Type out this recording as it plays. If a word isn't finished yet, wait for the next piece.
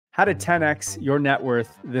How to 10x your net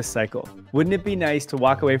worth this cycle. Wouldn't it be nice to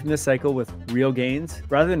walk away from this cycle with real gains?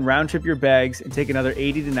 Rather than round trip your bags and take another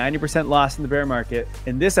 80 to 90% loss in the bear market,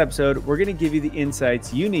 in this episode, we're going to give you the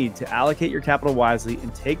insights you need to allocate your capital wisely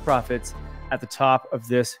and take profits at the top of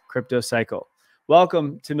this crypto cycle.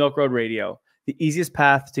 Welcome to Milk Road Radio, the easiest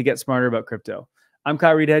path to get smarter about crypto. I'm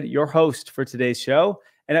Kyle Reedhead, your host for today's show.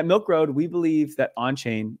 And at Milk Road, we believe that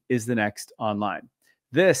on-chain is the next online.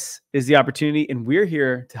 This is the opportunity, and we're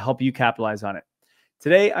here to help you capitalize on it.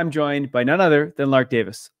 Today, I'm joined by none other than Lark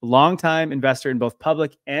Davis, a longtime investor in both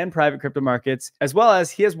public and private crypto markets, as well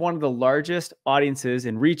as he has one of the largest audiences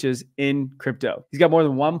and reaches in crypto. He's got more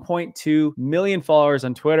than 1.2 million followers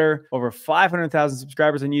on Twitter, over 500,000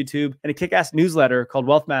 subscribers on YouTube, and a kick-ass newsletter called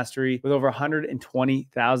Wealth Mastery with over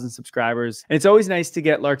 120,000 subscribers. And it's always nice to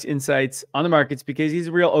get Lark's insights on the markets because he's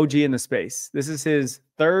a real OG in the space. This is his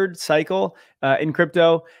third cycle in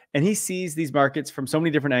crypto, and he sees these markets from so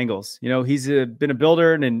many different angles. You know, he's been a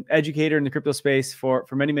builder and an educator in the crypto space for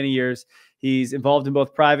many, many years. He's involved in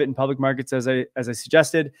both private and public markets, as I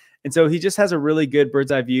suggested. And so he just has a really good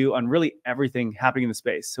bird's eye view on really everything happening in the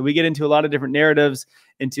space. So we get into a lot of different narratives,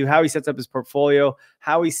 into how he sets up his portfolio,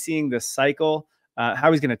 how he's seeing this cycle,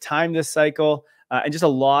 how he's going to time this cycle, and just a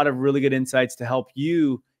lot of really good insights to help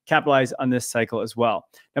you capitalize on this cycle as well.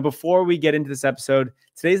 Now, before we get into this episode,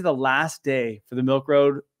 today's the last day for the Milk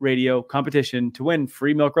Road Radio competition to win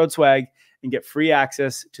free Milk Road swag and get free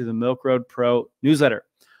access to the Milk Road Pro newsletter.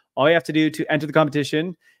 All you have to do to enter the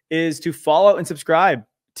competition is to follow and subscribe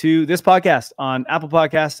to this podcast on Apple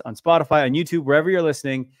Podcasts, on Spotify, on YouTube, wherever you're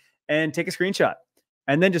listening, and take a screenshot.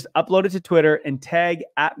 And then just upload it to Twitter and tag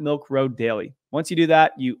at Milk Road Daily. Once you do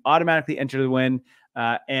that, you automatically enter the win.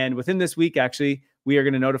 And within this week, actually, we are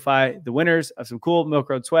going to notify the winners of some cool Milk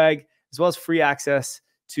Road swag, as well as free access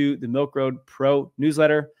to the Milk Road Pro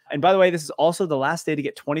newsletter. And by the way, this is also the last day to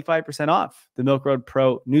get 25% off the Milk Road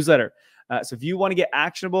Pro newsletter. So if you want to get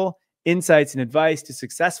actionable insights and advice to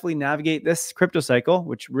successfully navigate this crypto cycle,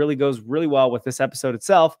 which really goes really well with this episode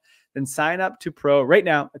itself, then sign up to Pro right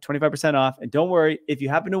now at 25% off. And don't worry, if you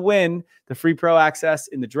happen to win the free Pro access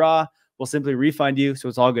in the draw, we'll simply refund you. So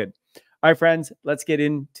it's all good. All right, friends, let's get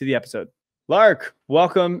into the episode. Lark,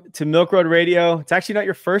 welcome to Milk Road Radio. It's actually not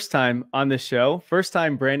your first time on this show. First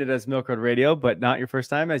time branded as Milk Road Radio, but not your first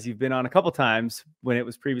time, as you've been on a couple times when it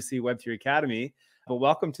was previously Web3 Academy. But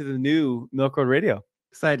welcome to the new Milk Road Radio.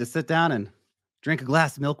 Excited to sit down and drink a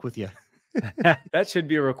glass of milk with you. That should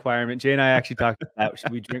be a requirement. Jay and I actually talked about that.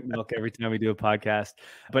 Should we drink milk every time we do a podcast?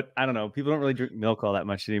 But I don't know. People don't really drink milk all that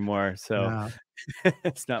much anymore. So no.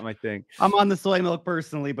 It's not my thing. I'm on the soy milk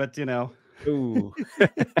personally, but you know. Ooh,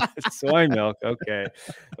 soy milk. Okay,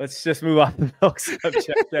 let's just move off the milk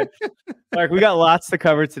subject then. Lark, we got lots to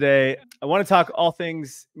cover today. I want to talk all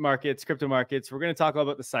things markets, crypto markets. We're going to talk all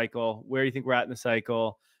about the cycle, where you think we're at in the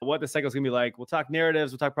cycle, what the cycle is going to be like. We'll talk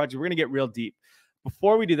narratives, we'll talk projects. We're going to get real deep.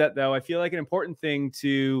 Before we do that, though, I feel like an important thing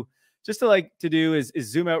to do is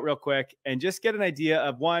zoom out real quick and just get an idea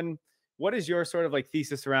of one. What is your sort of like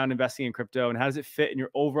thesis around investing in crypto, and how does it fit in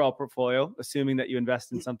your overall portfolio, assuming that you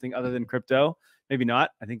invest in something other than crypto? Maybe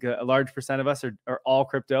not. I think a large percent of us are all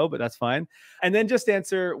crypto, but that's fine. And then just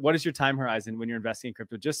answer, what is your time horizon when you're investing in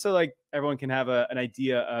crypto? Just so like everyone can have an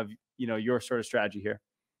idea of, you know, your sort of strategy here.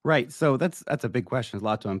 Right. So that's a big question. There's a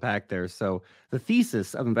lot to unpack there. So the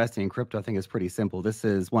thesis of investing in crypto, I think, is pretty simple. This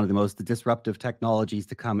is one of the most disruptive technologies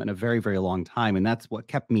to come in a very, very long time. And that's what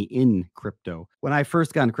kept me in crypto. When I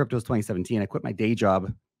first got into crypto was 2017. I quit my day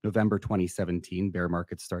job November 2017. Bear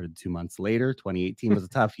market started 2 months later. 2018 was a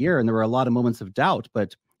tough year, and there were a lot of moments of doubt.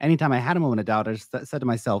 But anytime I had a moment of doubt, I just said to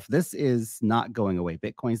myself, this is not going away.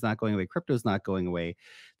 Bitcoin's not going away. Crypto's not going away.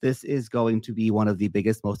 This is going to be one of the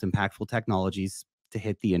biggest, most impactful technologies to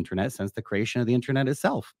hit the internet since the creation of the internet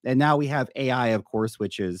itself. And now we have AI, of course,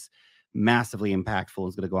 which is massively impactful and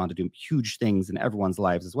is going to go on to do huge things in everyone's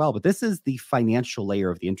lives as well. But this is the financial layer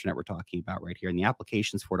of the internet we're talking about right here. And the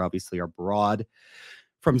applications for it obviously are broad,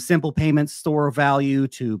 from simple payments, store value,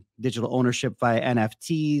 to digital ownership via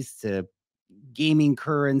NFTs, to gaming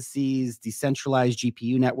currencies, decentralized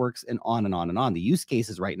GPU networks, and on and on and on. The use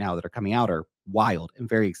cases right now that are coming out are wild and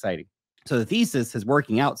very exciting. So the thesis is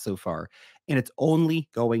working out so far, and it's only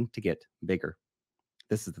going to get bigger.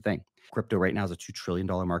 This is the thing. Crypto right now is a $2 trillion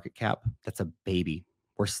market cap. That's a baby.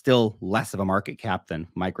 We're still less of a market cap than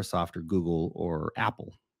Microsoft or Google or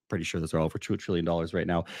Apple. Pretty sure those are all over $2 trillion right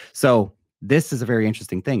now. So this is a very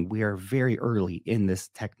interesting thing. We are very early in this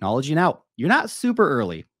technology. Now, you're not super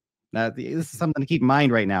early. This is something to keep in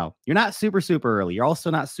mind right now. You're not super early. You're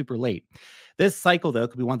also not super late. This cycle, though,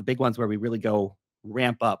 could be one of the big ones where we really go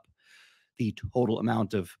ramp up the total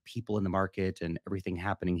amount of people in the market and everything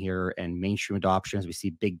happening here and mainstream adoption as we see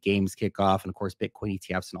big games kick off and, of course, Bitcoin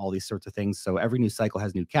ETFs and all these sorts of things. So every new cycle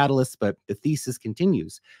has new catalysts, but the thesis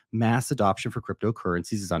continues. Mass adoption for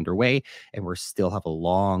cryptocurrencies is underway, and we still have a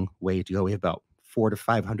long way to go. We have about 400 to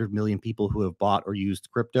 500 million people who have bought or used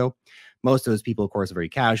crypto. Most of those people, of course, are very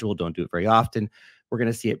casual, don't do it very often. We're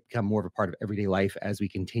going to see it become more of a part of everyday life as we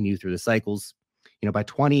continue through the cycles. By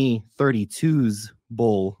 2032's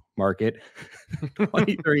bull market,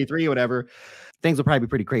 2033, whatever, things will probably be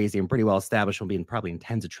pretty crazy and pretty well established. We'll be probably in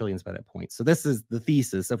tens of trillions by that point. So this is the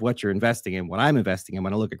thesis of what you're investing in. What I'm investing in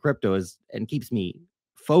when I look at crypto is, and keeps me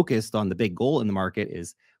focused on the big goal in the market,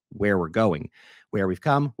 is where we're going, where we've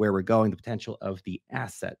come, where we're going, the potential of the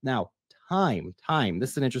asset. Now, time.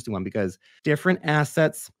 This is an interesting one because different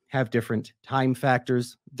assets have different time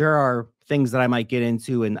factors. There are things that I might get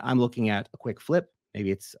into and I'm looking at a quick flip. Maybe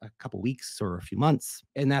it's a couple weeks or a few months,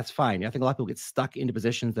 and that's fine. I think a lot of people get stuck into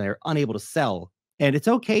positions that are unable to sell. And it's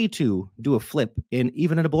okay to do a flip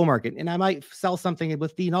even in a bull market. And I might sell something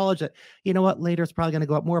with the knowledge that, you know what, later it's probably going to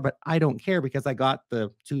go up more, but I don't care because I got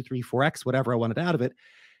the 2, 3, 4x, whatever I wanted out of it.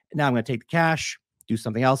 Now I'm going to take the cash, do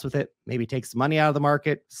something else with it, maybe take some money out of the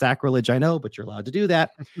market. Sacrilege, I know, but you're allowed to do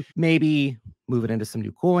that. Maybe move it into some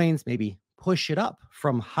new coins, maybe push it up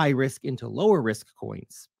from high risk into lower risk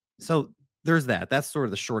coins. So there's that. That's sort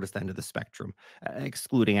of the shortest end of the spectrum,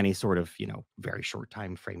 excluding any sort of, very short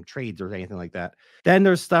time frame trades or anything like that. Then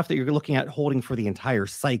there's stuff that you're looking at holding for the entire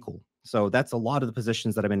cycle. So that's a lot of the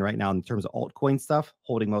positions that I'm in right now in terms of altcoin stuff,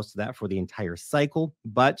 holding most of that for the entire cycle.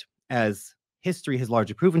 But as history has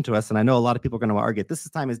largely proven to us, and I know a lot of people are going to argue this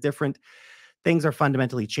time is different, things are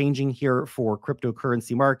fundamentally changing here for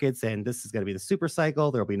cryptocurrency markets, and this is going to be the super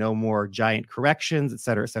cycle. There'll be no more giant corrections, et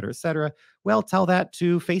cetera, et cetera, et cetera. Well, tell that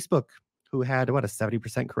to Facebook, who had, a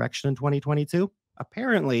 70% correction in 2022.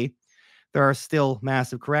 Apparently, there are still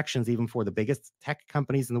massive corrections even for the biggest tech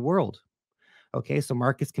companies in the world. Okay, so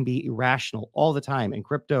markets can be irrational all the time, and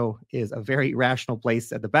crypto is a very irrational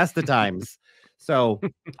place at the best of times. So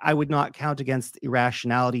I would not count against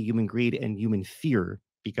irrationality, human greed, and human fear,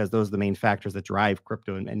 because those are the main factors that drive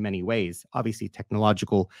crypto in many ways. Obviously,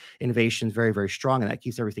 technological innovation is very, very strong, and that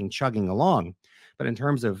keeps everything chugging along. But in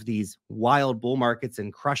terms of these wild bull markets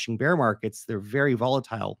and crushing bear markets, they're very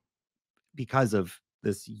volatile because of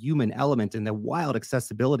this human element and the wild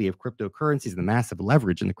accessibility of cryptocurrencies and the massive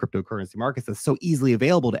leverage in the cryptocurrency markets that's so easily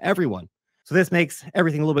available to everyone. So this makes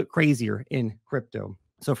everything a little bit crazier in crypto.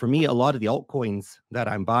 So for me, a lot of the altcoins that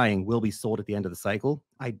I'm buying will be sold at the end of the cycle.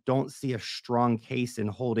 I don't see a strong case in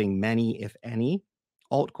holding many, if any,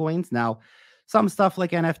 altcoins. Now, some stuff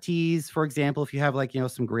like NFTs, for example, if you have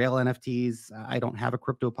some Grail NFTs, I don't have a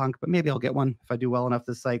CryptoPunk, but maybe I'll get one if I do well enough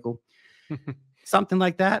this cycle. Something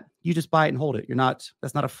like that, you just buy it and hold it.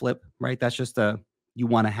 That's not a flip, right? That's just you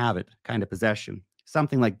want to have it kind of possession.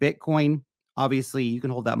 Something like Bitcoin, obviously you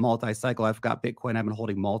can hold that multi-cycle. I've got Bitcoin. I've been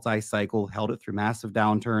holding multi-cycle, held it through massive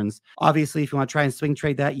downturns. Obviously, if you want to try and swing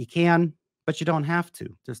trade that, you can, but you don't have to.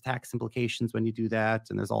 There's tax implications when you do that,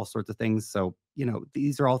 and there's all sorts of things. So,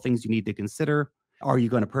 these are all things you need to consider. Are you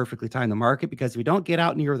going to perfectly time the market? Because if you don't get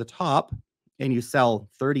out near the top and you sell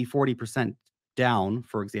 30, 40% down,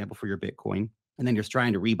 for example, for your Bitcoin, and then you're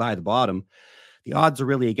trying to rebuy the bottom, the odds are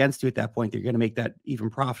really against you at that point. You're going to make that even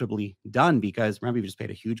profitably done because remember, you just paid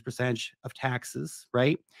a huge percentage of taxes,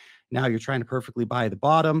 right? Now you're trying to perfectly buy the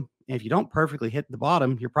bottom. And if you don't perfectly hit the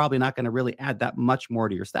bottom, you're probably not going to really add that much more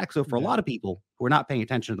to your stack. So for a lot of people who are not paying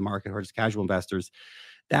attention to the market, who are just casual investors,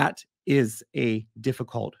 that is a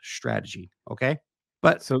difficult strategy. Okay.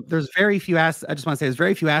 But so there's very few assets. I just want to say there's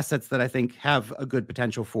very few assets that I think have a good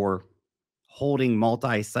potential for holding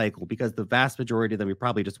multi-cycle, because the vast majority of them you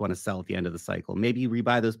probably just want to sell at the end of the cycle. Maybe you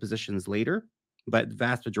rebuy those positions later, but the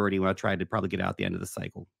vast majority want to try to probably get out at the end of the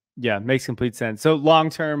cycle. Yeah, makes complete sense. So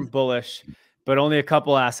long-term bullish, but only a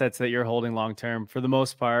couple assets that you're holding long-term. For the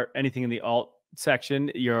most part, anything in the alt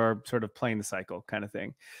section, you're sort of playing the cycle kind of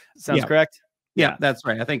thing. Sounds correct? Yeah, that's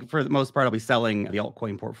right. I think for the most part, I'll be selling the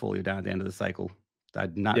altcoin portfolio down at the end of the cycle.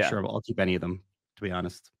 I'm not sure I'll keep any of them, to be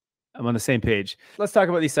honest. I'm on the same page. Let's talk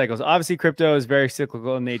about these cycles. Obviously, crypto is very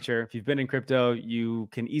cyclical in nature. If you've been in crypto, you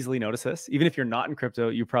can easily notice this. Even if you're not in crypto,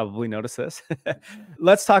 you probably notice this.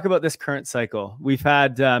 Let's talk about this current cycle. We've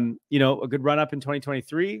had, a good run up in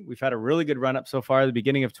 2023. We've had a really good run up so far at the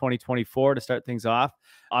beginning of 2024 to start things off.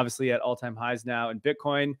 Obviously, at all-time highs now in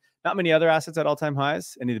Bitcoin. Not many other assets at all-time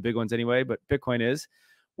highs, any of the big ones anyway, but Bitcoin is.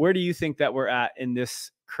 Where do you think that we're at in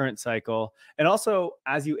this current cycle? And also,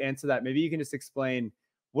 as you answer that, maybe you can just explain,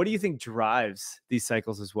 what do you think drives these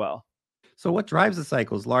cycles as well? So what drives the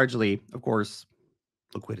cycles largely, of course,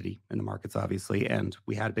 liquidity in the markets, obviously. And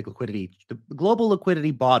we had a big liquidity. The global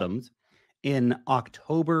liquidity bottomed in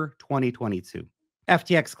October 2022.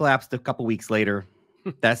 FTX collapsed a couple weeks later.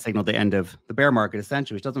 That signaled the end of the bear market,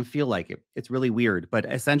 essentially, which doesn't feel like it. It's really weird. But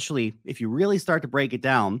essentially, if you really start to break it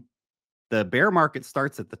down, the bear market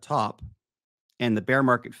starts at the top and the bear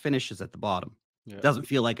market finishes at the bottom. Yeah. It doesn't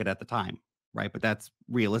feel like it at the time, right? But that's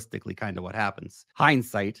realistically kind of what happens.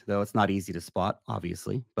 Hindsight, though, it's not easy to spot,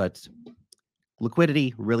 obviously, but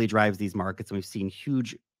liquidity really drives these markets. And we've seen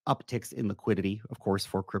huge upticks in liquidity, of course,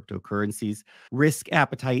 for cryptocurrencies. Risk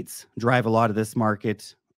appetites drive a lot of this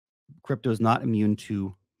market. Crypto is not immune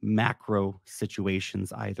to macro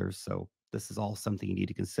situations either. So this is all something you need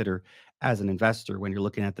to consider as an investor when you're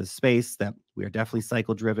looking at this space, that we are definitely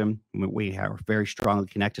cycle driven. We are very strongly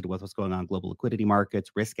connected with what's going on in global liquidity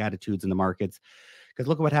markets, risk attitudes in the markets. Because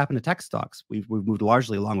look at what happened to tech stocks. We've moved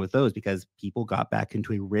largely along with those because people got back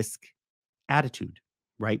into a risk attitude,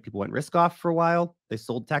 right? People went risk off for a while. They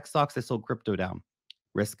sold tech stocks. They sold crypto down.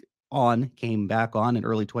 Risk on came back on in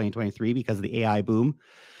early 2023 because of the AI boom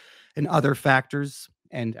and other factors,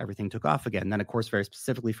 and everything took off again. And then, of course, very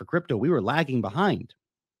specifically for crypto, we were lagging behind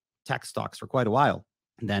tech stocks for quite a while.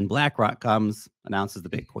 And then BlackRock comes, announces the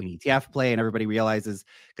Bitcoin ETF play, and everybody realizes,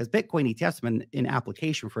 because Bitcoin ETFs have been in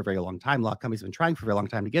application for a very long time. A lot of companies have been trying for a very long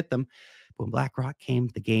time to get them. But when BlackRock came,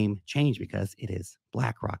 the game changed because it is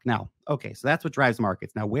BlackRock. Now, okay, so that's what drives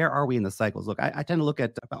markets. Now, where are we in the cycles? Look, I tend to look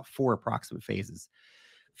at about 4 approximate phases.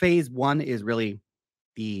 Phase 1 is really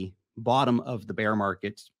the bottom of the bear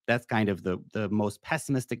market. That's kind of the most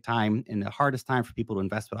pessimistic time and the hardest time for people to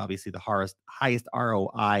invest, but obviously the highest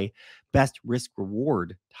ROI, best risk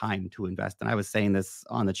reward time to invest. And I was saying this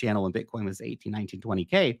on the channel when Bitcoin was 18, 19,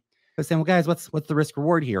 20K. I was saying, well, guys, what's the risk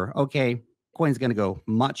reward here? Okay, Bitcoin's going to go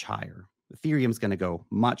much higher. Ethereum's going to go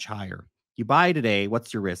much higher. You buy today,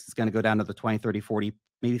 what's your risk? It's going to go down to the 20, 30, 40,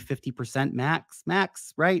 maybe 50%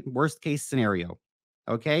 max, right? Worst case scenario.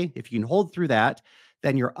 Okay, if you can hold through that,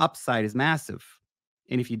 then your upside is massive.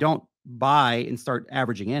 And if you don't buy and start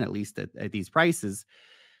averaging in, at least at these prices,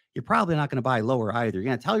 you're probably not going to buy lower either. You're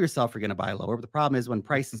going to tell yourself you're going to buy lower. But the problem is when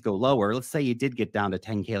prices go lower, let's say you did get down to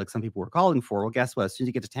 10K, like some people were calling for. Well, guess what? As soon as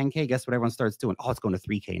you get to 10K, guess what everyone starts doing? Oh, it's going to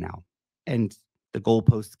 3K now. And the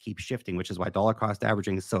goalposts keep shifting, which is why dollar cost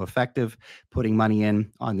averaging is so effective, putting money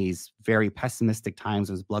in on these very pessimistic times.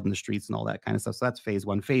 There's blood in the streets and all that kind of stuff. So that's phase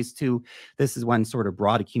 1. Phase 2, this is when sort of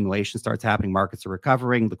broad accumulation starts happening. Markets are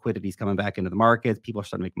recovering. Liquidity is coming back into the markets. People are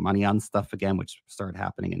starting to make money on stuff again, which started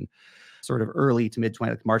happening in sort of early to mid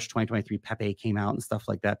March 2023. Pepe came out and stuff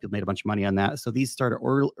like that. People made a bunch of money on that. So these started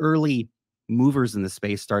early movers in the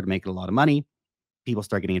space started making a lot of money. People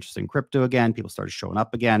started getting interested in crypto again. People started showing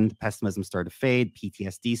up again. Pessimism started to fade.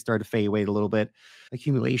 PTSD started to fade away a little bit.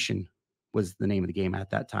 Accumulation was the name of the game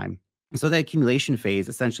at that time. And so that accumulation phase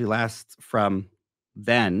essentially lasts from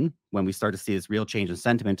then, when we start to see this real change in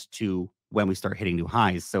sentiment, to when we start hitting new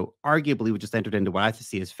highs. So arguably, we just entered into what I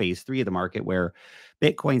see as phase 3 of the market, where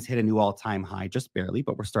Bitcoin's hit a new all-time high, just barely,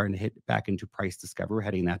 but we're starting to hit back into price discovery. We're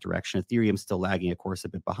heading in that direction. Ethereum's still lagging, of course, a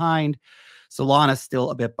bit behind. Solana's still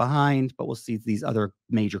a bit behind, but we'll see these other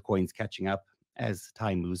major coins catching up as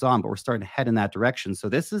time moves on. But we're starting to head in that direction. So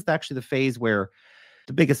this is actually the phase where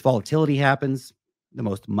the biggest volatility happens, the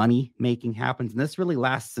most money making happens. And this really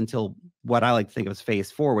lasts until what I like to think of as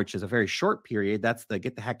phase 4, which is a very short period. That's the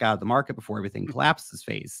get the heck out of the market before everything collapses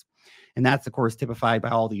phase. And that's, of course, typified by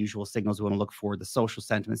all the usual signals we want to look for, the social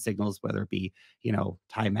sentiment signals, whether it be,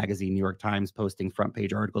 Time Magazine, New York Times posting front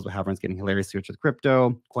page articles about how everyone's getting hilariously rich with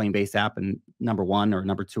crypto, Coinbase app in number 1 or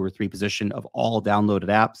number 2 or 3 position of all downloaded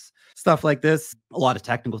apps, stuff like this. A lot of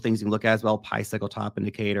technical things you can look at as well. Pi cycle top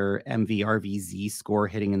indicator, MVRVZ score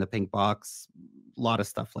hitting in the pink box, a lot of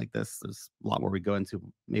stuff like this. There's a lot more we go into.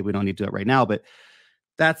 Maybe we don't need to do it right now, but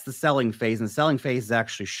that's the selling phase. And the selling phase is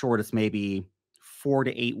actually short. It's maybe 4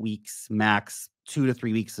 to 8 weeks max. 2 to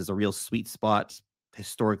 3 weeks is a real sweet spot.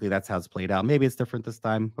 Historically, that's how it's played out. Maybe it's different this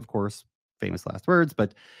time, of course, famous last words,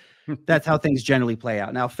 but that's how things generally play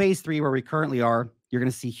out. Now, phase 3, where we currently are, you're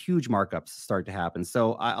going to see huge markups start to happen.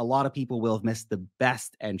 So a lot of people will have missed the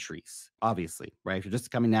best entries, obviously, right? If you're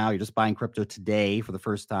just coming now, you're just buying crypto today for the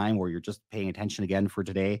first time, or you're just paying attention again for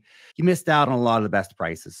today, you missed out on a lot of the best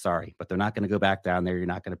prices. Sorry, but they're not going to go back down there. You're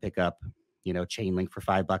not going to pick up, Chainlink for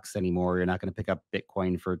 $5 anymore. You're not going to pick up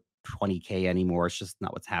Bitcoin for 20K anymore. It's just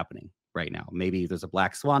not what's happening right now. Maybe there's a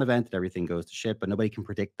black swan event that everything goes to shit, but nobody can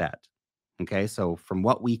predict that. Okay, so from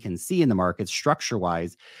what we can see in the market,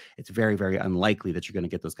 structure-wise, it's very, very unlikely that you're going to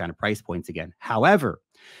get those kind of price points again. However,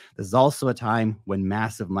 this is also a time when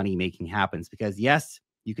massive money making happens, because yes,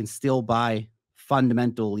 you can still buy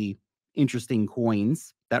fundamentally interesting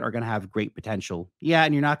coins that are going to have great potential. Yeah,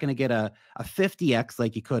 and you're not going to get a 50x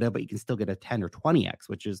like you could have, but you can still get a 10 or 20x,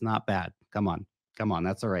 which is not bad. Come on. Come on,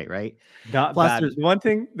 that's all right, right? Not Plus, bad. there's The one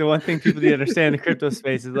thing people need to understand in the crypto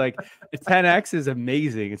space is like a 10x is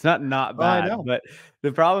amazing. It's not oh, I bad, know. but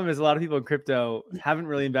the problem is a lot of people in crypto haven't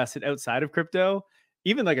really invested outside of crypto.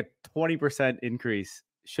 Even like a 20% increase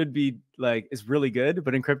should be like is really good,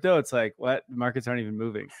 but in crypto, it's like what? The markets aren't even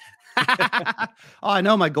moving. Oh, I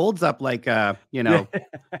know my gold's up like you know,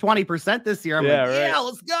 20% this year. I'm Yeah, like, right. yeah,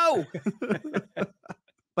 let's go.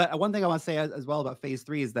 But one thing I want to say as well about phase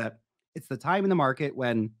 3 is that it's the time in the market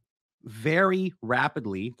when very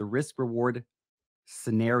rapidly the risk reward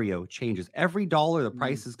scenario changes. Every dollar the Mm,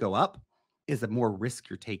 prices go up is the more risk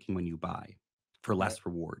you're taking when you buy for right. less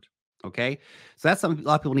reward. Okay. So that's something a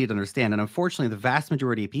lot of people need to understand. And unfortunately, the vast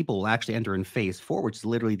majority of people will actually enter in phase 4, which is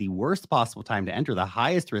literally the worst possible time to enter, the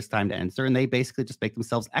highest risk time to enter. And they basically just make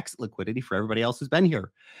themselves exit liquidity for everybody else who's been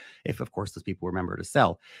here. If, of course, those people remember to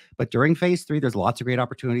sell. But during phase 3, there's lots of great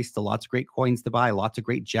opportunities, still lots of great coins to buy, lots of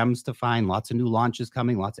great gems to find, lots of new launches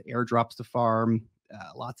coming, lots of airdrops to farm,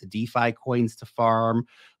 lots of DeFi coins to farm,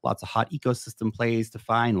 lots of hot ecosystem plays to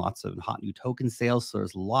find, lots of hot new token sales. So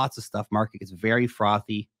there's lots of stuff. Market gets very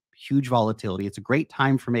frothy, huge volatility. It's a great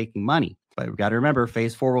time for making money. But we've got to remember,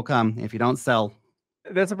 phase 4 will come if you don't sell.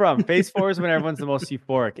 That's a problem. Phase 4 is when everyone's the most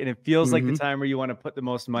euphoric, and it feels like the Mhm. time where you want to put the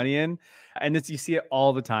most money in. And you see it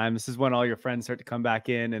all the time. This is when all your friends start to come back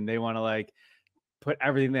in, and they want to like put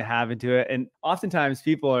everything they have into it. And oftentimes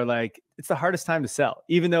people are like, it's the hardest time to sell,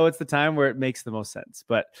 even though it's the time where it makes the most sense.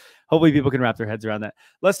 But hopefully people can wrap their heads around that.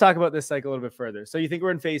 Let's talk about this cycle a little bit further. So you think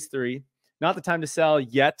we're in phase 3, not the time to sell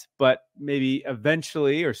yet, but maybe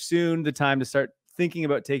eventually or soon the time to start thinking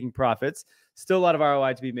about taking profits. Still a lot of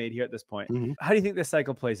ROI to be made here at this point. Mhm. How do you think this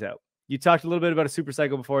cycle plays out? You talked a little bit about a super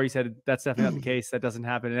cycle before. You said that's definitely not the case. That doesn't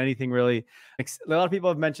happen in anything really. A lot of people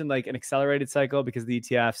have mentioned like an accelerated cycle because the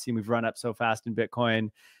ETFs, we've run up so fast in Bitcoin.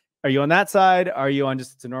 Are you on that side? Are you on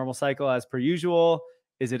just it's a normal cycle as per usual?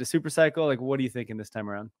 Is it a super cycle? Like, what are you thinking this time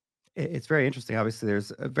around? It's very interesting. Obviously,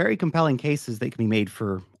 there's very compelling cases that can be made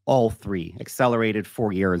for all three: accelerated,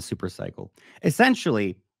 4-year, and super cycle.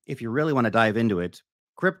 Essentially, if you really want to dive into it,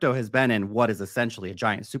 crypto has been in what is essentially a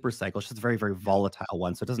giant super cycle. It's just a very, very volatile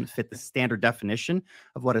one. So it doesn't fit the standard definition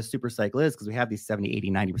of what a super cycle is because we have these 70,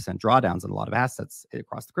 80, 90% drawdowns in a lot of assets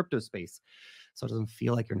across the crypto space. So it doesn't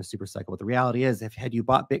feel like you're in a super cycle. But the reality is, if had you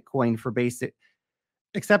bought Bitcoin for basic,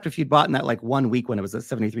 except if you'd bought in that like 1 week when it was at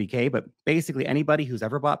 73K, but basically anybody who's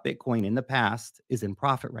ever bought Bitcoin in the past is in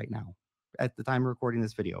profit right now at the time of recording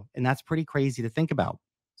this video. And that's pretty crazy to think about.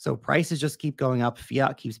 So prices just keep going up,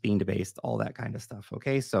 fiat keeps being debased, all that kind of stuff.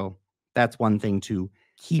 Okay. So that's one thing to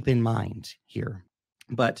keep in mind here.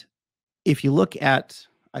 But if you look at,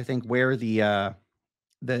 I think, where the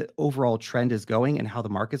overall trend is going and how the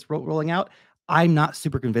market's rolling out, I'm not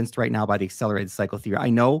super convinced right now by the accelerated cycle theory. I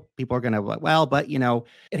know people are going to like, well, but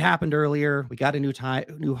it happened earlier. We got a new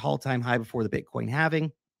all-time high before the Bitcoin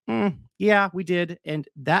halving. Yeah, we did. And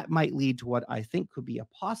that might lead to what I think could be a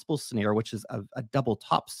possible scenario, which is a double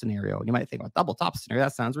top scenario. And you might think, well, double top scenario,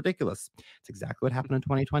 that sounds ridiculous. It's exactly what happened in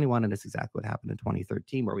 2021. And it's exactly what happened in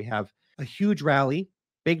 2013, where we have a huge rally,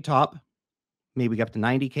 big top, maybe we get up to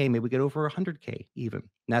 90K, maybe we get over 100K even. And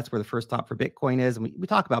that's where the first top for Bitcoin is. And we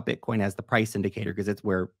talk about Bitcoin as the price indicator because it's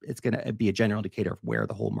where it's going to be a general indicator of where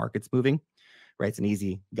the whole market's moving, right? It's an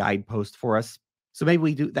easy guidepost for us. So maybe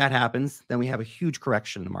we do that happens. Then we have a huge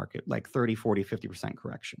correction in the market, like 30, 40, 50%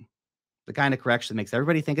 correction. The kind of correction that makes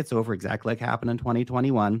everybody think it's over, exactly like happened in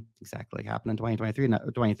 2021, exactly like happened in 2023,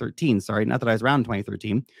 2013. Sorry, not that I was around in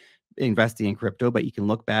 2013 investing in crypto, but you can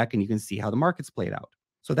look back and you can see how the market's played out.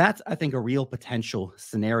 So that's, I think, a real potential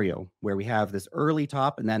scenario where we have this early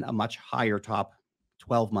top and then a much higher top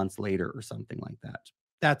 12 months later or something like that.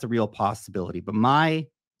 That's a real possibility. But my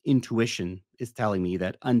intuition is telling me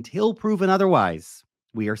that until proven otherwise,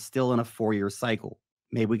 we are still in a 4-year cycle.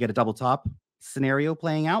 Maybe we get a double top scenario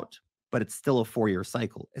playing out, but it's still a 4-year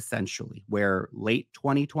cycle, essentially, where late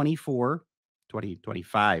 2024,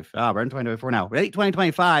 2025. We're in 2024 now. Late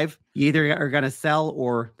 2025, you either are going to sell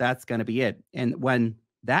or that's going to be it. And when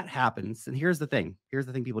that happens, and here's the thing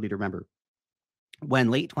people need to remember.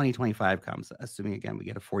 When late 2025 comes, assuming again we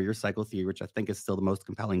get a 4-year cycle theory, which I think is still the most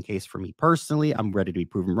compelling case for me personally, I'm ready to be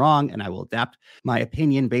proven wrong and I will adapt my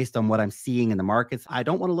opinion based on what I'm seeing in the markets. I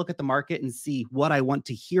don't want to look at the market and see what I want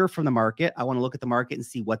to hear from the market. I want to look at the market and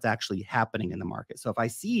see what's actually happening in the market. So if I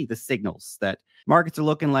see the signals that markets are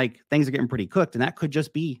looking like things are getting pretty cooked, and that could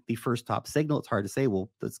just be the first top signal. It's hard to say.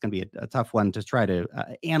 Well, that's going to be a tough one to try to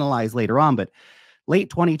analyze later on. But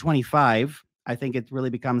late 2025, I think it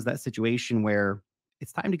really becomes that situation where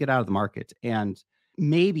it's time to get out of the market. And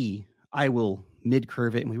maybe I will mid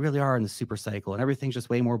curve it and we really are in the super cycle and everything's just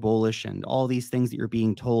way more bullish and all these things that you're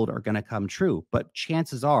being told are going to come true. But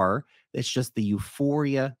chances are it's just the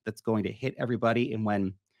euphoria that's going to hit everybody. And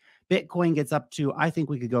when Bitcoin gets up to, I think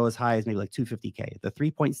we could go as high as maybe like 250K. The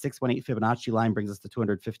 3.618 Fibonacci line brings us to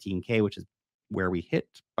 215K, which is where we hit,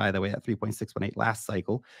 by the way, at 3.618 last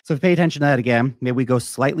cycle. So if you pay attention to that again, maybe we go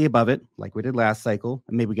slightly above it like we did last cycle,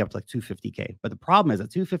 and maybe we get up to like 250K. But the problem is at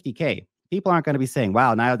 250K, people aren't going to be saying,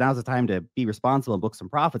 wow, now's the time to be responsible and book some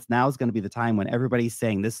profits. Now is going to be the time when everybody's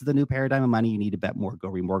saying, this is the new paradigm of money. You need to bet more. Go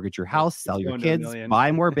remortgage your house, sell your kids, buy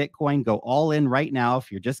more Bitcoin, go all in right now.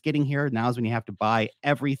 If you're just getting here, now's when you have to buy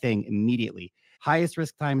everything immediately. Highest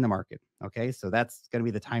risk time in the market. Okay, so that's going to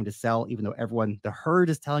be the time to sell, even though the herd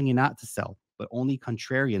is telling you not to sell. But only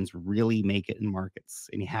contrarians really make it in markets.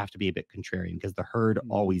 And you have to be a bit contrarian because the herd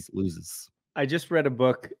always loses. I just read a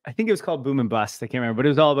book. I think it was called Boom and Bust. I can't remember, but it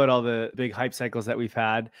was all about all the big hype cycles that we've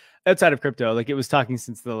had outside of crypto. Like it was talking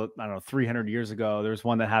since I don't know, 300 years ago. There was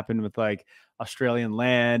one that happened with like Australian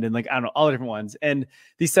land and like, I don't know, all the different ones. And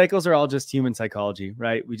these cycles are all just human psychology,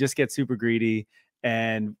 right? We just get super greedy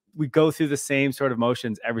and we go through the same sort of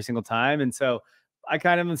motions every single time. And so I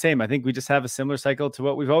kind of am the same. I think we just have a similar cycle to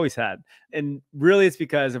what we've always had. And really it's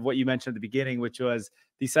because of what you mentioned at the beginning, which was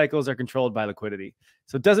these cycles are controlled by liquidity.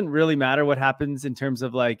 So it doesn't really matter what happens in terms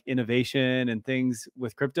of like innovation and things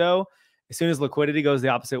with crypto. As soon as liquidity goes the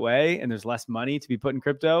opposite way and there's less money to be put in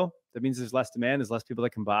crypto, that means there's less demand, there's less people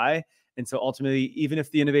that can buy. And so ultimately, even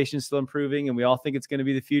if the innovation is still improving and we all think it's going to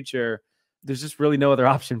be the future, there's just really no other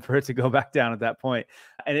option for it to go back down at that point.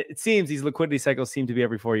 And it seems these liquidity cycles seem to be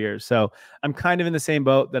every 4 years. So I'm kind of in the same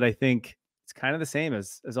boat that I think it's kind of the same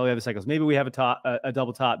as all the other cycles. Maybe we have a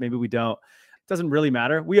double top, maybe we don't. It doesn't really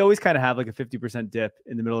matter. We always kind of have like a 50% dip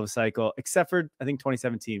in the middle of a cycle, except for I think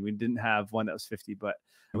 2017. We didn't have one that was 50, but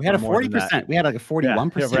we had a 40%. We had like a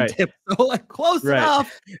 41% dip. So like close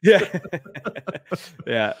enough. Yeah.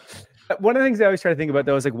 Yeah. One of the things I always try to think about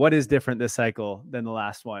though is like, what is different this cycle than the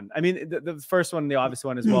last one? I mean, the first one, the obvious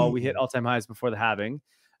one as well, we hit all-time highs before the halving.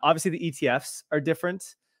 Obviously the ETFs are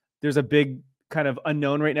different. There's a big kind of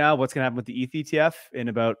unknown right now. What's going to happen with the ETH ETF in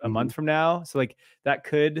about a month from now. So like that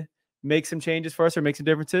could make some changes for us or make some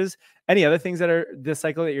differences. Any other things that are this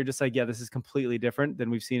cycle that you're just like, yeah, this is completely different than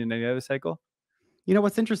we've seen in any other cycle? You know,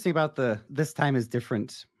 what's interesting about this time is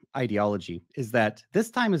different ideology is that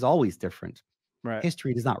this time is always different. Right.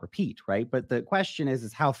 History does not repeat, right? But the question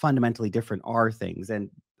is how fundamentally different are things? And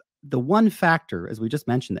the one factor, as we just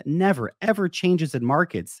mentioned, that never, ever changes in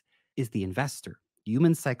markets is the investor,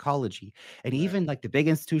 human psychology. And even like the big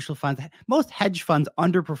institutional funds, most hedge funds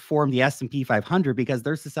underperform the S&P 500 because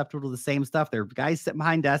they're susceptible to the same stuff. They're guys sitting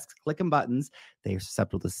behind desks, clicking buttons. They are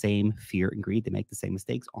susceptible to the same fear and greed. They make the same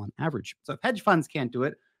mistakes on average. So if hedge funds can't do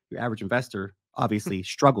it, your average investor obviously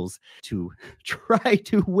struggles to try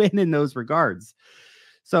to win in those regards.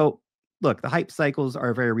 So look, the hype cycles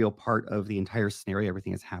are a very real part of the entire scenario.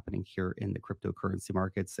 Everything is happening here in the cryptocurrency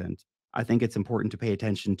markets. And I think it's important to pay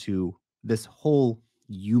attention to this whole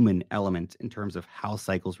human element in terms of how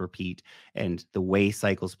cycles repeat and the way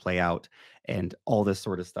cycles play out and all this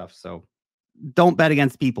sort of stuff. So don't bet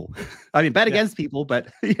against people. I mean, bet against people, but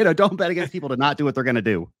don't bet against people to not do what they're going to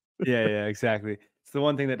do. Yeah, exactly. It's the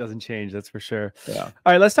one thing that doesn't change, that's for sure. Yeah.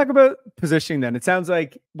 All right, let's talk about positioning then. It sounds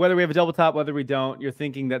like whether we have a double top, whether we don't, you're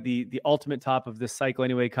thinking that the ultimate top of this cycle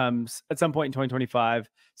anyway comes at some point in 2025.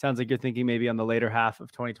 Sounds like you're thinking maybe on the later half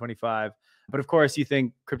of 2025. But of course, you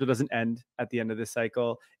think crypto doesn't end at the end of this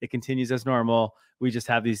cycle. It continues as normal. We just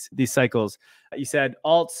have these cycles. You said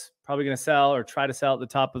alts probably going to sell or try to sell at the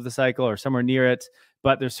top of the cycle or somewhere near it.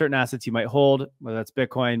 But there's certain assets you might hold, whether that's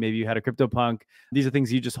Bitcoin, maybe you had a CryptoPunk. These are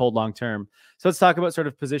things you just hold long term. So let's talk about sort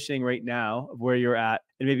of positioning right now of where you're at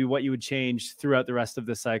and maybe what you would change throughout the rest of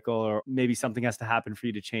this cycle, or maybe something has to happen for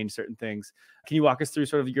you to change certain things. Can you walk us through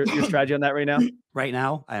sort of your strategy on that right now? Right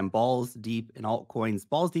now, I am balls deep in altcoins,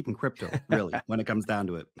 balls deep in crypto, really, when it comes down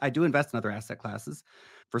to it. I do invest in other asset classes.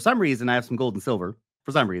 For some reason, I have some gold and silver.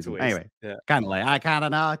 For some reason. Anyway, kind of like, I kind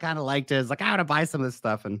of liked it. It's like, I want to buy some of this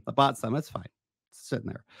stuff. And I bought some. It's fine. It's sitting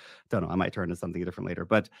there. Don't know. I might turn to something different later.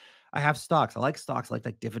 But I have stocks. I like stocks. I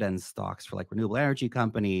like dividend stocks for like renewable energy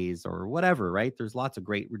companies or whatever, right? There's lots of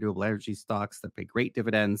great renewable energy stocks that pay great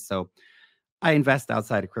dividends. So I invest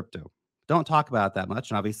outside of crypto. Don't talk about it that much.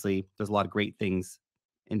 And obviously, there's a lot of great things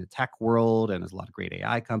in the tech world. And there's a lot of great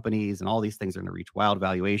AI companies. And all these things are going to reach wild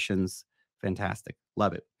valuations. Fantastic.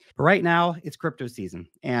 Love it. But right now, it's crypto season.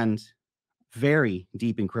 And very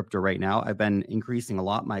deep in crypto right now. I've been increasing a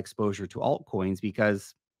lot my exposure to altcoins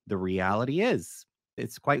because the reality is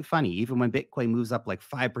It's quite funny. Even when Bitcoin moves up like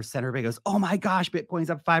 5%, everybody goes, oh my gosh, Bitcoin's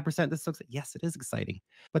up 5%. This looks, yes, it is exciting.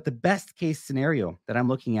 But the best case scenario that I'm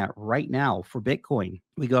looking at right now for Bitcoin,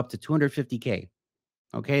 we go up to 250K.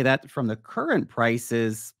 Okay. That from the current price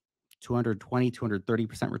is 220,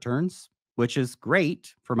 230% returns, which is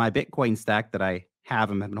great for my Bitcoin stack that I have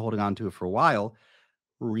and have been holding on to it for a while.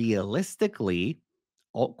 Realistically,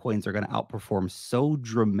 altcoins are going to outperform so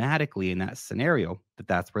dramatically in that scenario that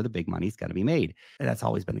that's where the big money's going to be made. And that's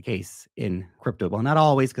always been the case in crypto. Well, not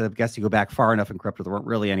always, because I guess you go back far enough in crypto, there weren't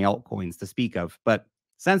really any altcoins to speak of. But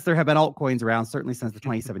since there have been altcoins around, certainly since the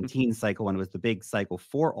 2017 cycle, when it was the big cycle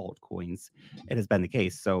for altcoins, it has been the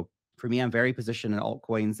case. So for me, I'm very positioned in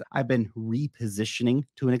altcoins. I've been repositioning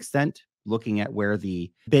to an extent, looking at where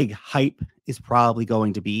the big hype is probably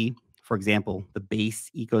going to be. For example, the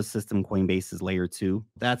base ecosystem, Coinbase is layer 2.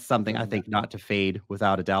 That's something I think not to fade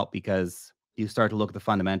without a doubt, because you start to look at the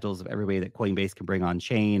fundamentals of everybody that Coinbase can bring on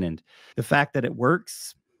chain, and the fact that it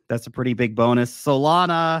works, that's a pretty big bonus.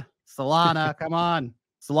 Solana, come on.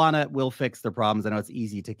 Solana will fix their problems. I know it's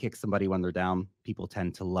easy to kick somebody when they're down. People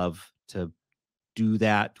tend to love to do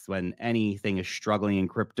that when anything is struggling in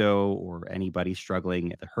crypto or anybody's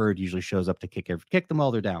struggling. The herd usually shows up to kick them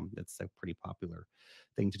while they're down. That's a pretty popular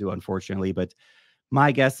thing to do, unfortunately. But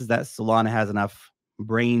my guess is that Solana has enough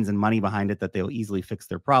brains and money behind it that they'll easily fix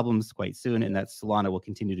their problems quite soon, and that Solana will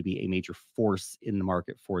continue to be a major force in the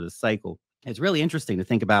market for this cycle. It's really interesting to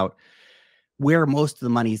think about where most of the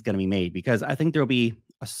money is going to be made, because I think there'll be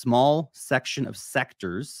a small section of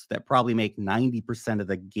sectors that probably make 90% of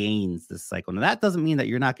the gains this cycle. Now, that doesn't mean that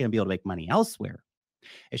you're not going to be able to make money elsewhere.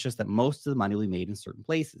 It's just that most of the money will be made in certain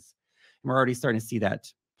places. And we're already starting to see that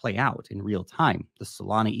play out in real time. The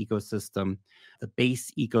Solana ecosystem, the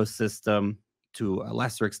base ecosystem, to a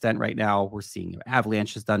lesser extent right now, we're seeing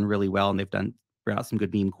Avalanche has done really well, and they've brought out some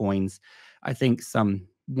good meme coins. I think some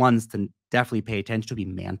ones to definitely pay attention to be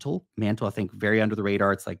Mantle. Mantle, I think, very under the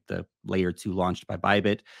radar. It's like the layer 2 launched by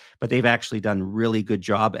Bybit, but they've actually done really good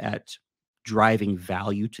job at driving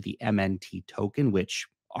value to the MNT token, which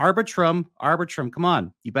Arbitrum, come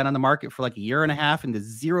on. You've been on the market for like a year and a half and there's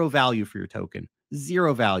zero value for your token.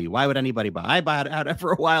 Zero value. Why would anybody buy? I bought it out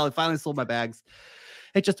for a while. I finally sold my bags.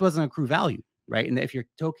 It just wasn't accrue value, right? And if your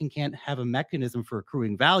token can't have a mechanism for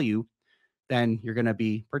accruing value, then you're going to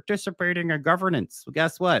be participating in governance. Well,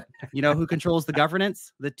 guess what? You know who controls the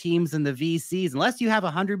governance? The teams and the VCs. Unless you have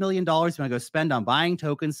 $100 million you want to go spend on buying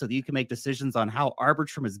tokens so that you can make decisions on how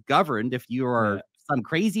Arbitrum is governed. If you are some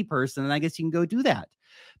crazy person, then I guess you can go do that.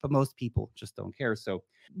 But most people just don't care. So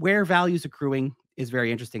where value is accruing is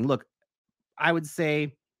very interesting. Look, I would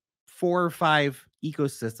say 4 or 5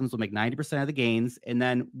 ecosystems will make 90% of the gains. And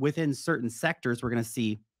then within certain sectors, we're going to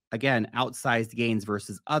see, again, outsized gains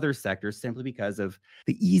versus other sectors, simply because of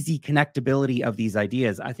the easy connectability of these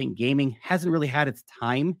ideas. I think gaming hasn't really had its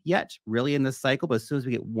time yet, really, in this cycle. But as soon as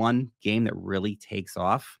we get one game that really takes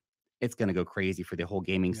off, it's going to go crazy for the whole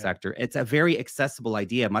gaming sector. It's a very accessible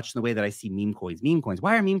idea, much in the way that I see meme coins. Meme coins.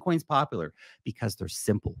 Why are meme coins popular? Because they're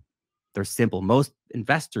simple. They're simple. Most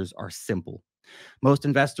investors are simple. Most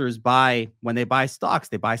investors when they buy stocks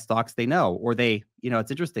they know, or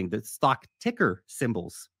it's interesting, the stock ticker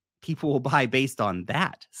symbols, people will buy based on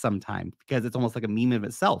that sometimes, because it's almost like a meme of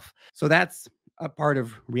itself. So that's a part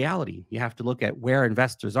of reality. You have to look at where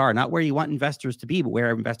investors are, not where you want investors to be, but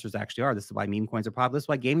where investors actually are. This is why meme coins are popular. This is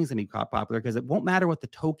why gaming is going to be popular, because it won't matter what the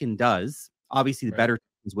token does. Obviously, the better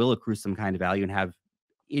tokens will accrue some kind of value and have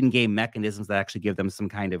in-game mechanisms that actually give them some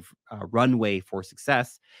kind of runway for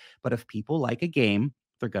success. But if people like a game,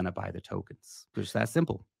 they're going to buy the tokens. It's just that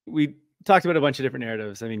simple. We talked about a bunch of different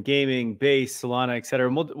narratives. I mean, gaming, base, Solana, et cetera.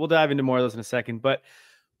 And we'll dive into more of those in a second. But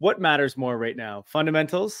what matters more right now?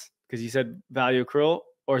 Fundamentals, because you said value accrual,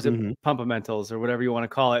 or is it pumpamentals, or whatever you want to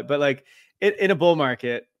call it? But like in a bull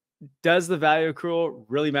market, does the value accrual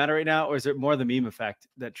really matter right now? Or is it more the meme effect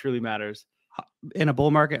that truly matters? In a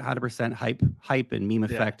bull market, 100% hype and meme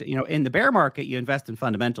effect. In the bear market, you invest in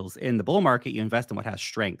fundamentals. In the bull market, you invest in what has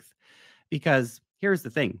strength. Because here's the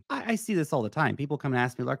thing. I see this all the time. People come and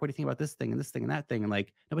ask me, Lark, what do you think about this thing and this thing and that thing? And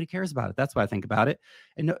like, nobody cares about it. That's why I think about it.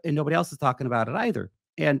 And nobody else is talking about it either.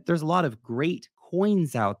 And there's a lot of great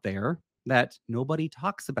coins out there that nobody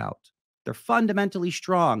talks about. They're fundamentally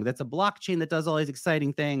strong. That's a blockchain that does all these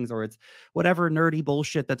exciting things, or it's whatever nerdy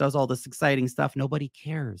bullshit that does all this exciting stuff. Nobody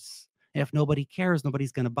cares. And if nobody cares,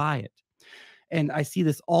 nobody's going to buy it. And I see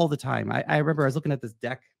this all the time. I remember I was looking at this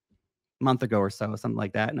deck a month ago or so, something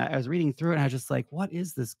like that. And I was reading through it and I was just like, what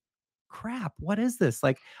is this crap, what is this?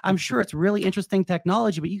 Like, I'm sure it's really interesting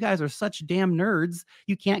technology, but you guys are such damn nerds.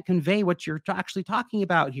 You can't convey what you're actually talking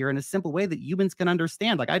about here in a simple way that humans can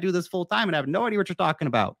understand. Like, I do this full time and I have no idea what you're talking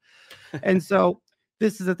about. And so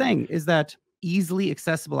this is the thing, is that easily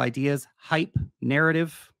accessible ideas, hype,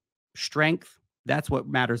 narrative, strength, that's what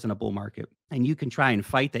matters in a bull market. And you can try and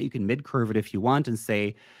fight that. You can mid-curve it if you want and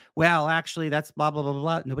say, well, actually, that's blah, blah, blah, blah,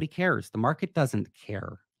 blah. Nobody cares. The market doesn't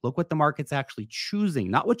care. Look what the market's actually choosing,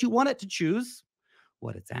 not what you want it to choose,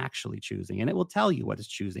 what it's actually choosing. And it will tell you what it's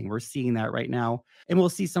choosing. We're seeing that right now. And we'll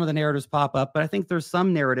see some of the narratives pop up. But I think there's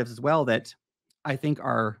some narratives as well that I think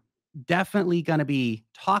are definitely going to be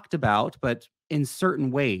talked about, but in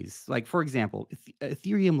certain ways. Like, for example,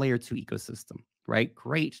 Ethereum layer 2 ecosystem, right?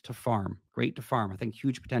 Great to farm. Great to farm. I think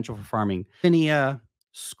huge potential for farming. Finia,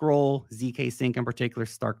 Scroll, ZK Sync in particular.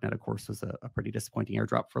 Starknet, of course, was a pretty disappointing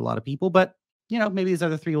airdrop for a lot of people. But, you know, maybe these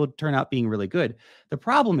other three will turn out being really good. The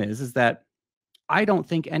problem is that I don't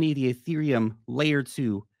think any of the Ethereum layer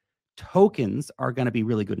 2 tokens are going to be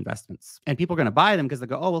really good investments. And people are going to buy them because they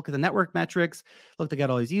go, oh, well, look at the network metrics. Look, they got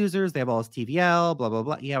all these users. They have all this TVL, blah, blah,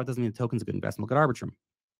 blah. Yeah, it doesn't mean the token's a good investment. Look at Arbitrum.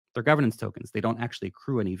 They're governance tokens. They don't actually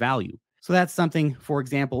accrue any value. So that's something, for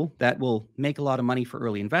example, that will make a lot of money for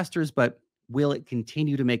early investors, but will it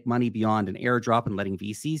continue to make money beyond an airdrop and letting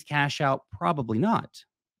VCs cash out? Probably not,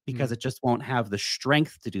 because it just won't have the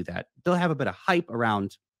strength to do that. They'll have a bit of hype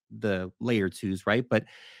around the layer 2s, right? But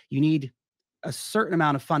you need a certain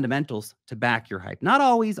amount of fundamentals to back your hype. Not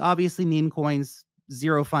always, obviously, meme coins,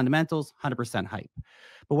 zero fundamentals, 100% hype.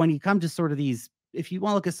 But when you come to sort of these, if you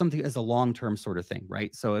want to look at something as a long-term sort of thing,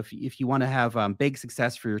 right? So if you want to have big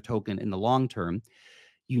success for your token in the long term,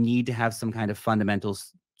 you need to have some kind of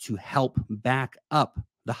fundamentals to help back up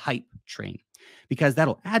the hype train, because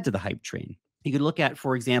that'll add to the hype train. You could look at,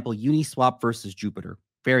 for example, Uniswap versus Jupiter.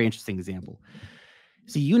 Very interesting example.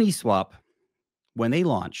 See, Uniswap, when they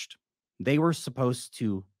launched, they were supposed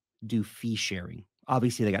to do fee sharing.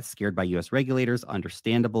 Obviously, they got scared by US regulators.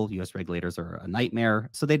 Understandable. US regulators are a nightmare.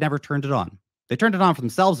 So they never turned it on. They turned it on for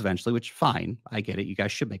themselves eventually, which fine. I get it. You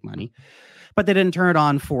guys should make money. But they didn't turn it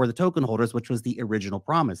on for the token holders, which was the original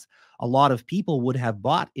promise. A lot of people would have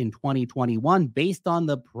bought in 2021 based on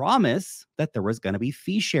the promise that there was going to be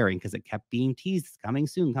fee sharing, because it kept being teased. Coming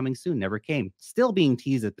soon, never came. Still being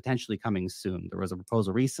teased as potentially coming soon. There was a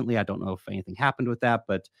proposal recently. I don't know if anything happened with that,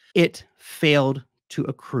 but it failed to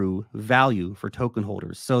accrue value for token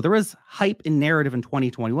holders. So there was hype and narrative in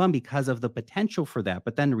 2021 because of the potential for that.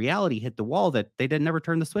 But then reality hit the wall that they never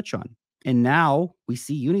turn the switch on. And now we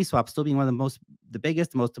see Uniswap still being one of the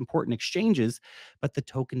biggest, most important exchanges, but the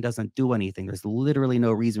token doesn't do anything. There's literally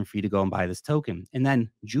no reason for you to go and buy this token. And then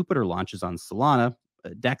Jupiter launches on Solana,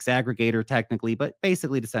 a DEX aggregator technically, but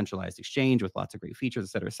basically decentralized exchange with lots of great features, et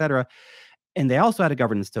cetera, et cetera. And they also had a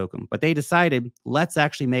governance token, but they decided, let's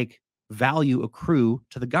actually make value accrue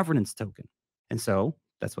to the governance token. And so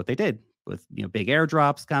that's what they did, with, you know, big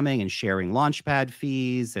airdrops coming and sharing launchpad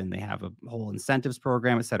fees, and they have a whole incentives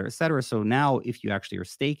program, et cetera, et cetera. So now if you actually are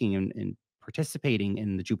staking and participating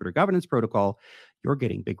in the Jupiter governance protocol, you're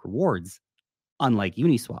getting big rewards, unlike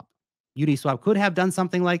Uniswap. Uniswap could have done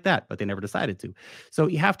something like that, but they never decided to. So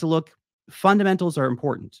you have to look, fundamentals are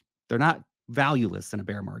important. They're not valueless in a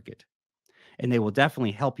bear market, and they will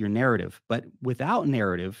definitely help your narrative. But without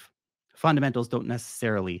narrative, fundamentals don't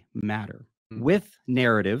necessarily matter. With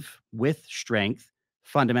narrative, with strength,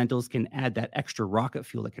 fundamentals can add that extra rocket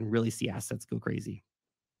fuel that can really see assets go crazy.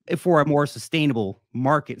 If for a more sustainable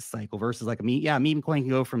market cycle versus like a meme coin can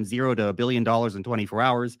go from $0 to $1 billion in 24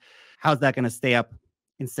 hours. How's that going to stay up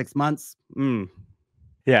in 6 months?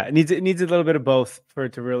 Yeah, it needs a little bit of both for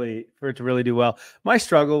it to really do well. My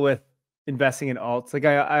struggle with investing in alts, like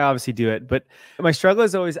I obviously do it, but my struggle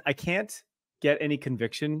is always I can't get any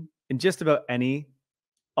conviction in just about any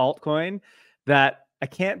altcoin that I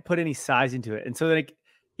can't put any size into it. And so like,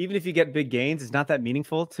 even if you get big gains, it's not that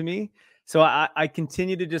meaningful to me. So I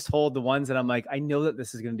continue to just hold the ones that I'm like, I know that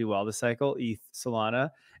this is going to do well this cycle. ETH,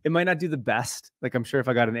 Solana. It might not do the best. Like, I'm sure if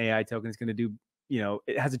I got an AI token, it's going to do, you know,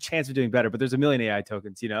 it has a chance of doing better, but there's a million AI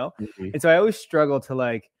tokens, you know? And so I always struggle to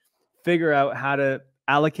like figure out how to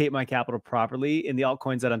allocate my capital properly in the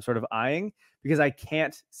altcoins that I'm sort of eyeing, because I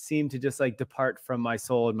can't seem to just like depart from my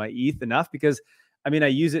soul and my ETH enough, because I mean, I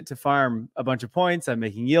use it to farm a bunch of points. I'm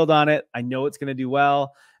making yield on it. I know it's going to do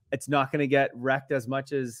well. It's not going to get wrecked as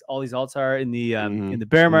much as all these alts are in the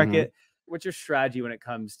bear market. What's your strategy when it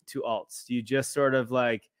comes to alts? Do you just sort of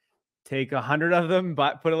like take 100 of them,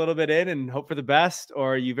 but put a little bit in and hope for the best?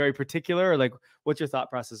 Or are you very particular? Or like, what's your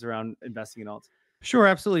thought process around investing in alts? Sure,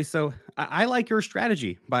 absolutely. So I like your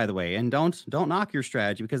strategy, by the way, and don't knock your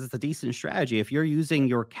strategy because it's a decent strategy. If you're using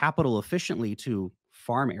your capital efficiently to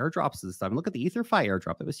farm airdrops and stuff, and look at the EtherFi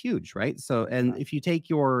airdrop, it was huge, right? So, and if you take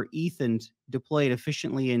your ETH and deploy it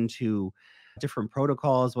efficiently into different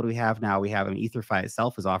protocols, what do we have now? We have, I mean, EtherFi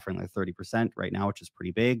itself is offering like 30% right now, which is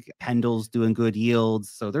pretty big. Pendle's doing good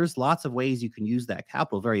yields. So there's lots of ways you can use that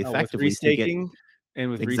capital very Oh, with effectively to get. restaking and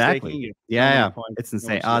with restaking, Exactly. you get so Yeah, many yeah. points, It's so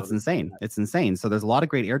insane. much Oh, yield. it's insane. It's insane. So there's a lot of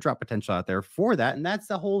great airdrop potential out there for that. And that's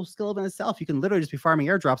the whole skill in itself. You can literally just be farming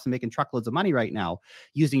airdrops and making truckloads of money right now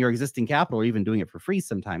using your existing capital or even doing it for free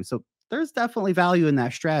sometimes. So there's definitely value in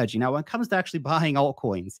that strategy. Now, when it comes to actually buying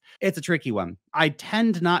altcoins, it's a tricky one. I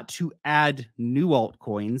tend not to add new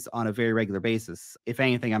altcoins on a very regular basis. If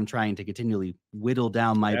anything, I'm trying to continually whittle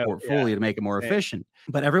down my Oh, yeah, portfolio to make it more same. efficient.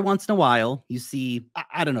 But every once in a while, you see,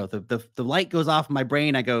 I don't know, the light goes off in my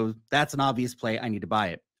brain. I go, that's an obvious play. I need to buy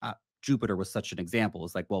it. Jupiter was such an example.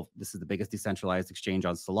 It's like, well, this is the biggest decentralized exchange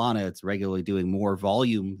on Solana. It's regularly doing more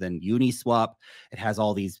volume than Uniswap. It has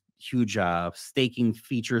all these huge staking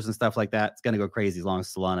features and stuff like that. It's going to go crazy as long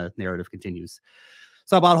as Solana narrative continues.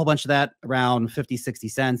 So I bought a whole bunch of that around 50, 60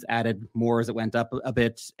 cents, added more as it went up a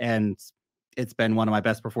bit. And it's been one of my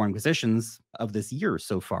best performing positions of this year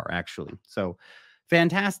so far, actually. So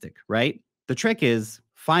fantastic, right? The trick is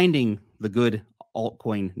finding the good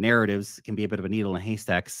altcoin narratives can be a bit of a needle in a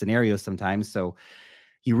haystack scenario sometimes. So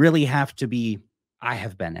you really have to be, I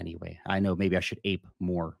have been anyway. I know maybe I should ape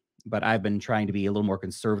more, but I've been trying to be a little more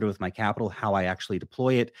conservative with my capital, how I actually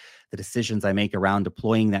deploy it, the decisions I make around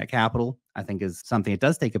deploying that capital, I think is something it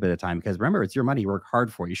does take a bit of time because remember, it's your money you work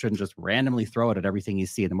hard for. You shouldn't just randomly throw it at everything you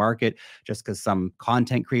see in the market just because some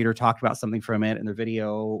content creator talked about something for a minute in their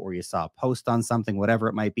video or you saw a post on something, whatever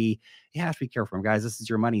it might be. You have to be careful, guys. This is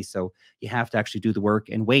your money. So you have to actually do the work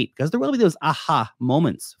and wait because there will be those aha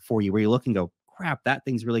moments for you where you look and go, crap, that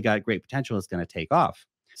thing's really got great potential. It's going to take off.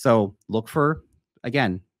 So look for,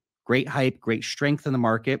 again, great hype, great strength in the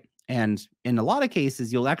market. And in a lot of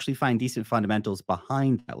cases, you'll actually find decent fundamentals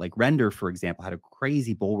behind that. Like Render, for example, had a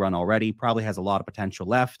crazy bull run already, probably has a lot of potential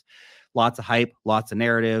left. Lots of hype, lots of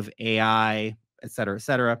narrative, AI, et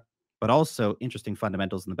cetera, but also interesting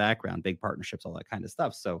fundamentals in the background, big partnerships, all that kind of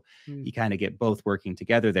stuff. So you kind of get both working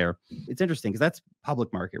together there. It's interesting because that's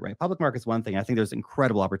public market, right? Public market's one thing. I think there's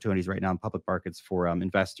incredible opportunities right now in public markets for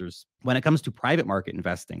investors. When it comes to private market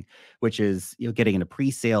investing, which is getting into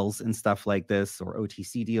pre-sales and stuff like this or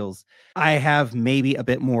OTC deals, I have maybe a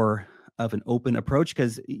bit more of an open approach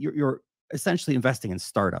because you're essentially investing in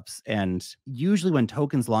startups. And usually when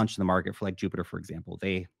tokens launch in the market for like Jupiter, for example,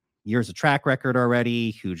 they years of track record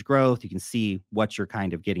already, huge growth. You can see what you're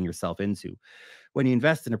kind of getting yourself into. When you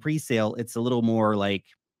invest in a pre-sale, it's a little more like,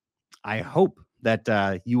 I hope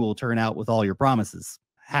that you will turn out with all your promises.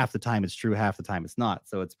 Half the time it's true, half the time it's not.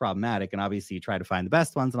 So it's problematic. And obviously you try to find the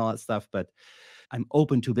best ones and all that stuff, but I'm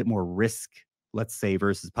open to a bit more risk, let's say,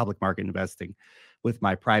 versus public market investing with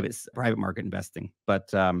my private market investing.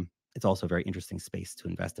 But it's also a very interesting space to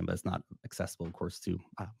invest in, but it's not accessible, of course, to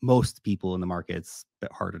most people in the market. It's a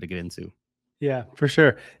bit harder to get into. Yeah, for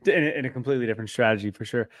sure. In a completely different strategy, for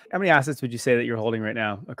sure. How many assets would you say that you're holding right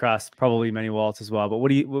now across probably many wallets as well? But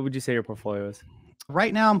what would you say your portfolio is?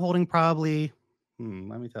 Right now, I'm holding probably,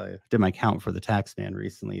 let me tell you, did my count for the tax man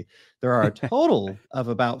recently. There are a total of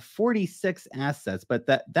about 46 assets, but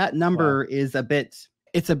that number is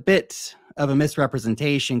it's a bit of a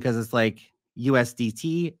misrepresentation because it's like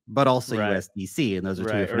USDT, but also USDC, and those are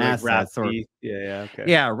two different assets. Or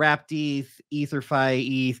wrapped ETH,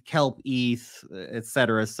 EtherFi ETH, Kelp ETH,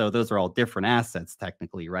 etc. So those are all different assets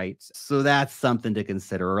technically, right? So that's something to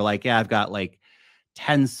consider. Or like, I've got like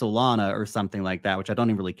 10 Solana or something like that, which I don't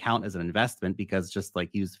even really count as an investment because just like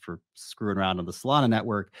used for screwing around on the Solana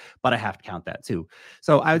network, but I have to count that too.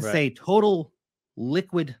 So I would say total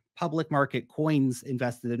liquid public market coins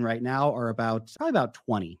invested in right now are probably about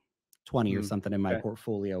 20 or something in my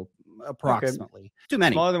portfolio, approximately. Okay. Too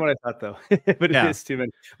many. Smaller than what I thought though, but it is too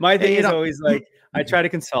many. My thing is always like, I try to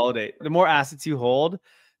consolidate. The more assets you hold,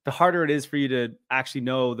 the harder it is for you to actually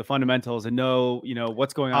know the fundamentals and know,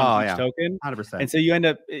 what's going on with each token. 100%. And so you end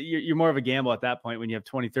up, you're more of a gamble at that point when you have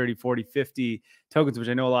 20, 30, 40, 50 tokens, which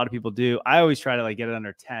I know a lot of people do. I always try to like get it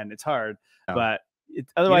under 10. It's hard, but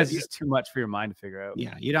otherwise it's just too much for your mind to figure out.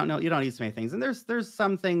 Yeah. You don't need so many things. And there's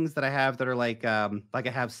some things that I have that are like I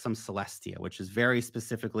have some Celestia, which is very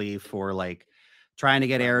specifically for like trying to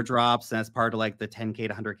get airdrops. And that's part of like the 10K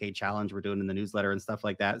to 100K challenge we're doing in the newsletter and stuff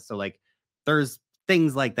like that. So like there's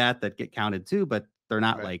things like that get counted too, but they're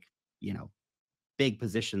not like, big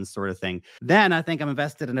positions sort of thing. Then I think I'm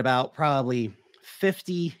invested in about probably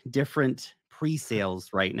 50 different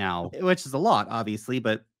pre-sales right now, which is a lot, obviously,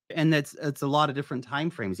 but and it's a lot of different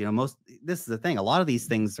time frames. This is the thing. A lot of these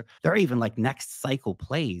things they're even like next cycle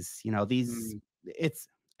plays. These Mm, it's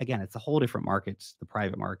again, it's a whole different market, the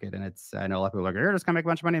private market, and I know a lot of people are like, you're just gonna make a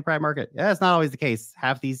bunch of money in the private market. Yeah, it's not always the case.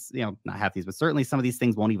 Half these, not half these, but certainly some of these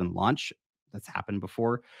things won't even launch. That's happened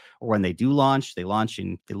before, or when they do launch, they launch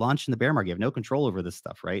in the bear market. You have no control over this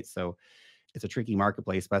stuff, right? So it's a tricky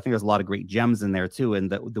marketplace, but I think there's a lot of great gems in there too,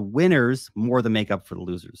 and the winners more than make up for the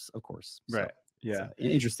losers, of course. So right. it's Yeah.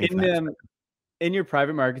 interesting from In that perspective. in your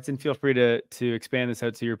private markets, and feel free to expand this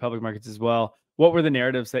out to your public markets as well. What were the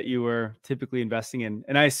narratives that you were typically investing in?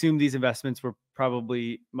 And I assume these investments were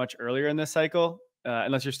probably much earlier in this cycle,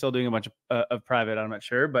 unless you're still doing a bunch of private. I'm not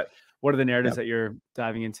sure, but what are the Yeah, narratives that you're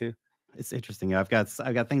diving into? it's interesting. I've got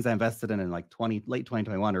things I invested in like late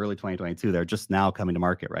 2021, early 2022. They're just now coming to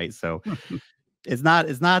market, right? So it's not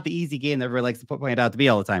the easy game that everybody likes to point out to be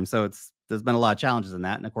all the time. So there's been a lot of challenges in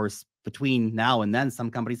that, and of course, between now and then, some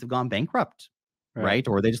companies have gone bankrupt, Right. right?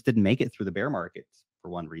 Or they just didn't make it through the bear market for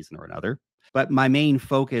one reason or another. But my main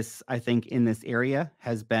focus, I think, in this area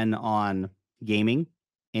has been on gaming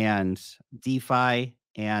and DeFi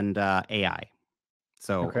and AI.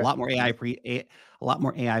 So Okay. a lot more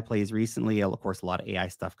AI plays recently. Of course, a lot of AI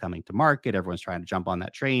stuff coming to market. Everyone's trying to jump on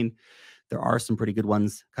that train. There are some pretty good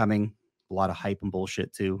ones coming. A lot of hype and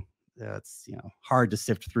bullshit too. It's hard to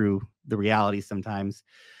sift through the reality sometimes.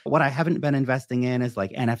 What I haven't been investing in is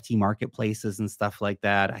like NFT marketplaces and stuff like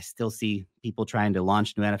that. I still see people trying to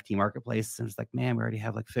launch new NFT marketplaces, and it's like, man, we already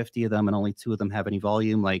have like 50 of them, and only 2 of them have any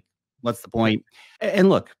volume. Like, what's the point? And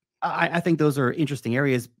look, I think those are interesting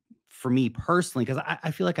areas for me personally, because I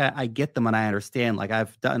feel like I get them and I understand. Like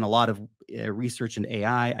I've done a lot of research into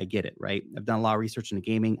AI. I get it, right? I've done a lot of research into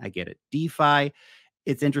gaming. I get it. DeFi,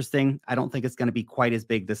 it's interesting. I don't think it's going to be quite as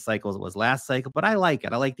big this cycle as it was last cycle, but I like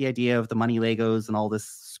it. I like the idea of the money Legos and all this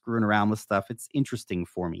screwing around with stuff. It's interesting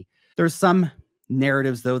for me. There's some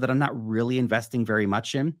narratives though that I'm not really investing very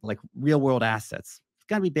much in, like real world assets. It's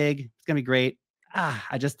going to be big. It's going to be great.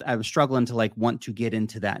 I'm struggling to like want to get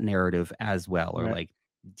into that narrative as well, or Right. like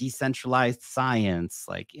decentralized science.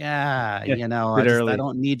 Like, yeah, Yeah. I Bit just, early. I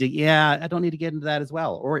don't need to get into that as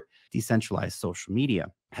well. Or decentralized social media.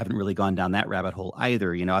 Haven't really gone down that rabbit hole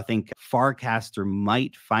either. I think Farcaster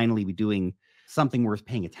might finally be doing something worth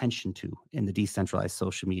paying attention to in the decentralized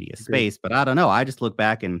social media Agreed. space. But I don't know. I just look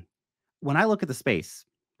back, and when I look at the space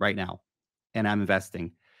right now and I'm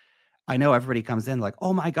investing, I know everybody comes in like,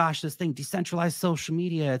 oh my gosh, this thing, decentralized social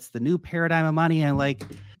media, it's the new paradigm of money. And like,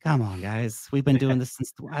 come on, guys. I've been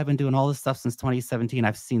doing all this stuff since 2017.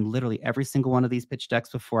 I've seen literally every single one of these pitch decks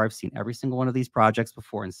before. I've seen every single one of these projects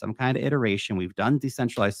before in some kind of iteration. We've done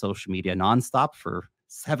decentralized social media nonstop for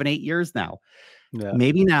 7, 8 years now. Yeah.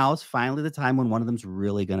 Maybe now is finally the time when one of them's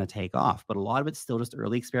really going to take off. But a lot of it's still just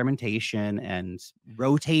early experimentation and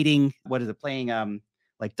rotating. What is it? Playing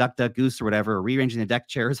like Duck Duck Goose or whatever, or rearranging the deck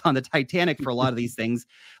chairs on the Titanic for a lot of these things.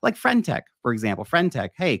 Like Friendtech, for example. Friendtech,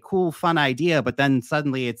 hey, cool, fun idea, but then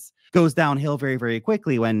suddenly it's goes downhill very, very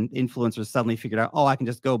quickly when influencers suddenly figured out, oh, I can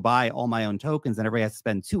just go buy all my own tokens, and everybody has to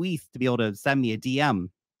spend 2 ETH to be able to send me a DM.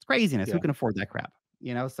 It's craziness. Who Yeah. can afford that crap?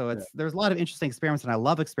 So Yeah. there's a lot of interesting experiments, and I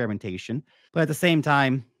love experimentation. But at the same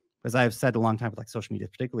time, as I've said a long time with like social media,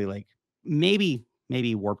 particularly like maybe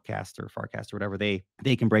Warpcast or Farcast or whatever, they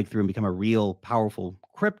can break through and become a real powerful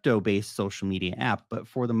crypto-based social media app. But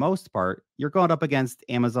for the most part, you're going up against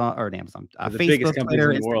Amazon, The biggest Facebook, companies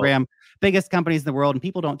Twitter, in the world. Instagram, biggest companies in the world, and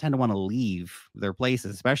people don't tend to want to leave their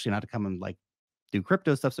places, especially not to come and like do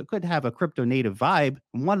crypto stuff. So it could have a crypto native vibe,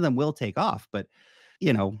 and one of them will take off. But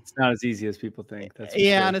you know, It's not as easy as people think. That's for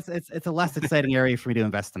yeah, and sure. it's a less exciting area for me to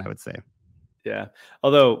invest in, I would say. Yeah.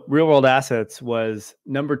 Although real world assets was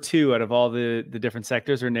number 2 out of all the different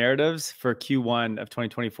sectors or narratives for Q1 of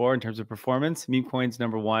 2024 in terms of performance. Meme coins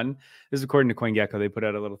number 1. This is according to CoinGecko. They put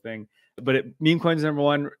out a little thing, but meme coins number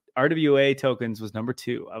 1. RWA tokens was number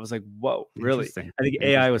 2. I was like, whoa, really? Interesting. I think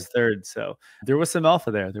AI Interesting. was 3rd. So there was some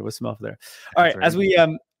alpha there. All That's right.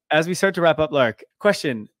 right. As we start to wrap up, Lark,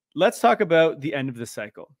 question. Let's talk about the end of the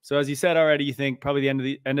cycle. So as you said already, you think probably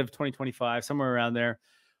the end of 2025, somewhere around there.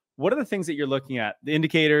 What are the things that you're looking at? The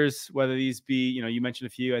indicators, whether these be, you mentioned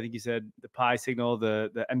a few. I think you said the pi signal,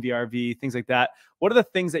 the MVRV, things like that. What are the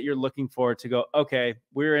things that you're looking for to go, okay,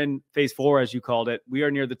 we're in phase 4, as you called it. We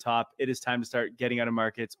are near the top. It is time to start getting out of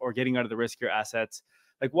markets or getting out of the riskier assets.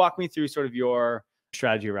 Like, walk me through sort of your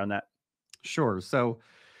strategy around that. Sure. So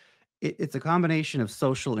it's a combination of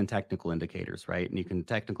social and technical indicators, right? And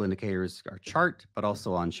technical indicators are chart, but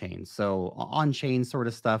also on chain. So on chain sort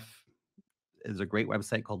of stuff is a great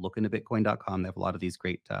website called lookintobitcoin.com. They have a lot of these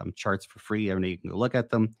great charts for free. I mean, you can go look at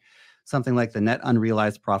them. Something like the net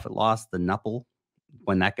unrealized profit loss, the NUPL,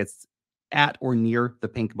 when that gets at or near the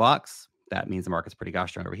pink box, that means the market's pretty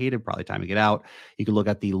gosh darn overheated, probably time to get out. You can look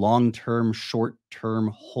at the long-term, short-term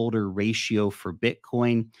holder ratio for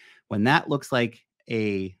Bitcoin. When that looks like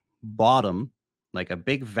a bottom, like a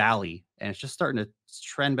big valley, and it's just starting to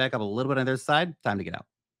trend back up a little bit on their side, time to get out,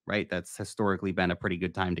 right? That's historically been a pretty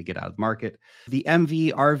good time to get out of the market. The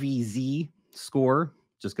MVRVZ score,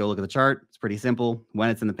 just go look at the chart. It's pretty simple. When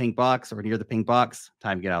it's in the pink box or near the pink box,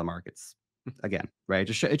 time to get out of the markets. Again, right?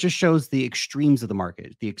 It just shows the extremes of the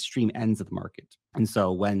market, the extreme ends of the market. And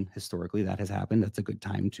so when historically that has happened, that's a good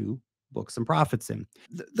time to book some profits in.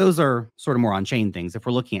 Those are sort of more on-chain things. If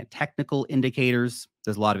we're looking at technical indicators,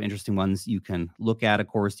 there's a lot of interesting ones you can look at. Of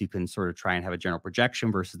course, you can sort of try and have a general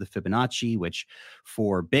projection versus the Fibonacci, which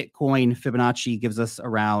for Bitcoin, Fibonacci gives us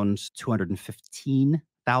around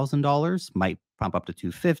 $215,000, might pump up to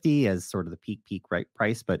 250 as sort of the peak right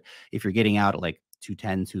price. But if you're getting out at like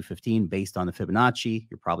 210, 215 based on the Fibonacci,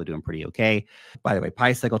 you're probably doing pretty okay. By the way,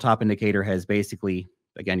 Pi Cycle Top Indicator has basically,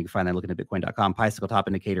 again, you can find that looking at bitcoin.com. Pi Cycle Top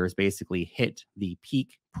Indicator has basically hit the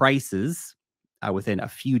peak prices within a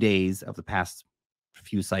few days of the past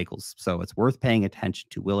few cycles. So it's worth paying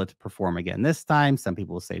attention to. Will it perform again this time? Some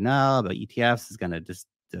people will say no, but ETFs is going to just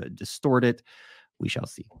distort it. We shall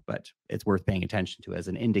see, but it's worth paying attention to as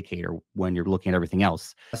an indicator when you're looking at everything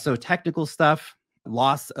else. So technical stuff,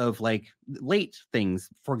 loss of like late things,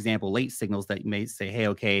 for example, late signals that you may say, hey,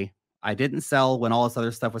 okay, I didn't sell when all this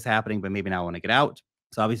other stuff was happening, but maybe now I want to get out.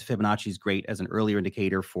 So obviously Fibonacci is great as an earlier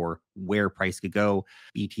indicator for where price could go.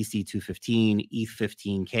 BTC 215, ETH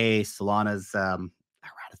 15K, Solana's around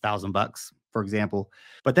 $1,000, for example.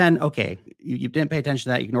 But then, okay, you didn't pay attention to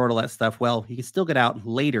that. You ignored all that stuff. Well, you can still get out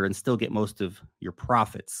later and still get most of your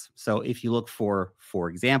profits. So if you look for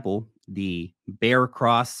example, the bear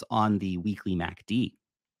cross on the weekly MACD,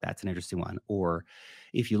 that's an interesting one. Or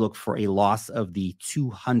if you look for a loss of the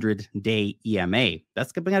 200-day EMA,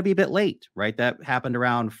 that's going to be a bit late, right? That happened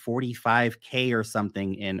around 45K or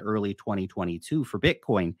something in early 2022 for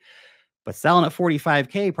Bitcoin. But selling at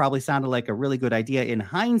 45K probably sounded like a really good idea in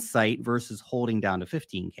hindsight versus holding down to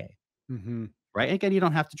 15K. Right? And again, you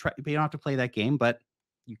don't have to play that game, but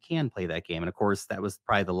you can play that game. And of course, that was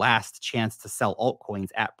probably the last chance to sell altcoins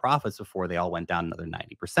at profits before they all went down another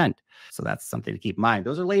 90%. So that's something to keep in mind.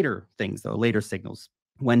 Those are later things, though, later signals.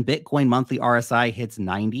 When Bitcoin monthly RSI hits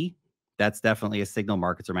 90, that's definitely a signal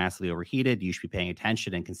markets are massively overheated. You should be paying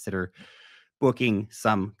attention and consider booking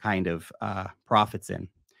some kind of profits in.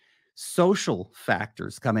 Social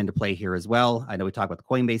factors come into play here as well. I know we talk about the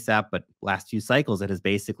Coinbase app, but last few cycles, it has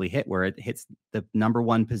basically hit where it hits the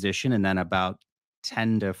 #1 position. And then about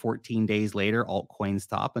 10 to 14 days later, altcoins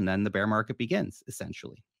top, and then the bear market begins,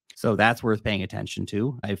 essentially. So that's worth paying attention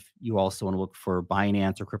to. If you also want to look for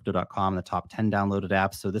Binance or crypto.com, the top 10 downloaded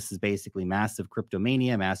apps. So this is basically massive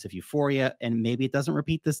cryptomania, massive euphoria, and maybe it doesn't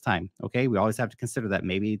repeat this time. Okay, we always have to consider that.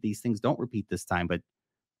 Maybe these things don't repeat this time, but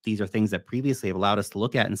these are things that previously have allowed us to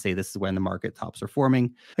look at and say, this is when the market tops are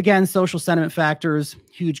forming. Again, social sentiment factors,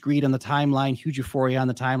 huge greed on the timeline, huge euphoria on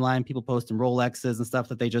the timeline, people posting Rolexes and stuff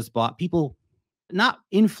that they just bought. People, not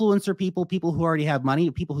influencer people who already have money,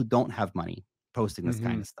 people who don't have money posting this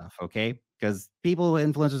kind of stuff, okay? Because people,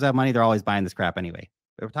 influencers have money, they're always buying this crap anyway.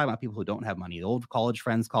 But we're talking about people who don't have money. The old college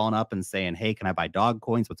friends calling up and saying, hey, can I buy dog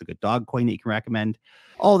coins? What's a good dog coin that you can recommend?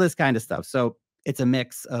 All this kind of stuff. So it's a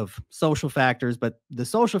mix of social factors, but the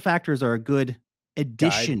social factors are a good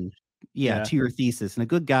addition to your thesis and a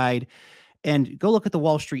good guide. And go look at the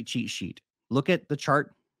Wall Street cheat sheet. Look at the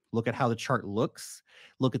chart. Look at how the chart looks.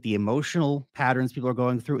 Look at the emotional patterns people are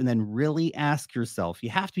going through, and then really ask yourself. You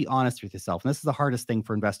have to be honest with yourself. And this is the hardest thing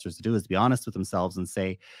for investors to do, is to be honest with themselves and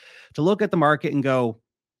say, to look at the market and go,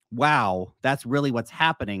 wow, that's really what's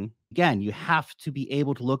happening. Again, you have to be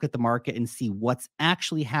able to look at the market and see what's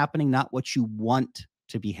actually happening, not what you want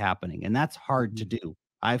to be happening. And that's hard to do.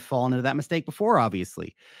 I've fallen into that mistake before,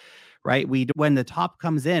 obviously, right? When the top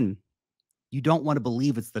comes in, you don't want to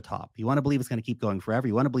believe it's the top. You want to believe it's going to keep going forever.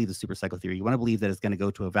 You want to believe the supercycle theory. You want to believe that it's going to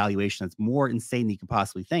go to a valuation that's more insane than you could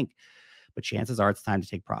possibly think. But chances are it's time to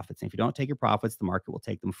take profits. And if you don't take your profits, the market will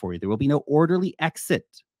take them for you. There will be no orderly exit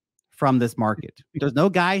from this market. There's no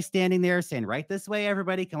guy standing there saying, right this way,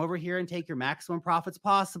 everybody, come over here and take your maximum profits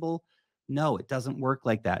possible. No, it doesn't work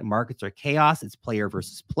like that. Markets are chaos. It's player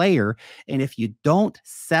versus player. And if you don't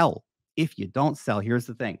sell, here's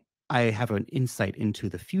the thing. I have an insight into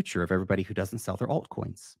the future of everybody who doesn't sell their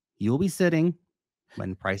altcoins. You'll be sitting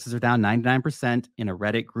when prices are down 99% in a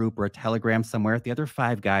Reddit group or a Telegram somewhere at the other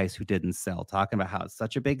 5 guys who didn't sell, talking about how it's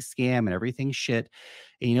such a big scam and everything's shit.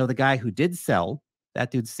 And you know, the guy who did sell, that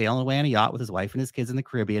dude's sailing away on a yacht with his wife and his kids in the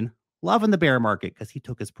Caribbean, loving the bear market because he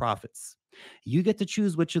took his profits. You get to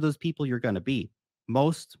choose which of those people you're going to be.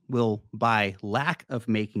 Most will, by lack of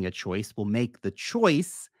making a choice, will make the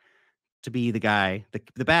choice to be the guy,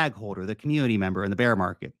 the bag holder, the community member in the bear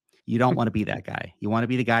market. You don't want to be that guy. You want to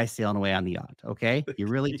be the guy sailing away on the yacht. Okay. You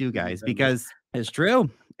really do, guys, because it's true.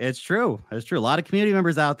 It's true. It's true. A lot of community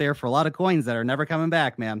members out there for a lot of coins that are never coming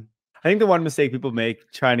back, man. I think the one mistake people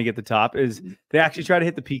make trying to get the top is they actually try to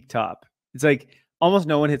hit the peak top. It's like almost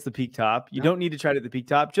no one hits the peak top. You don't need to try to hit the peak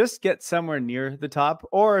top. Just get somewhere near the top,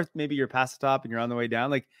 or maybe you're past the top and you're on the way down.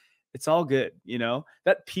 Like it's all good. You know,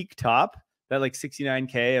 that peak top, that like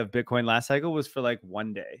 69K of Bitcoin last cycle was for like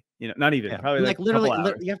one day, you know, not even probably like literally,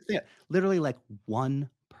 you have to say literally like one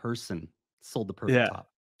person sold the perfect top,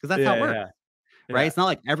 because that's how it works. Right. It's not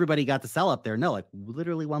like everybody got to sell up there. No, like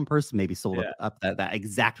literally one person maybe sold up that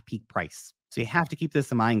exact peak price. So you have to keep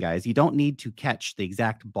this in mind, guys. You don't need to catch the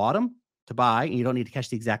exact bottom to buy, and you don't need to catch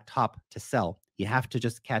the exact top to sell. You have to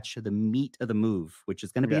just catch the meat of the move, which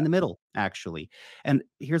is going to be in the middle, actually. And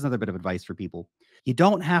here's another bit of advice for people. You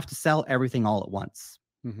don't have to sell everything all at once.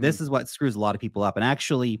 This is what screws a lot of people up. And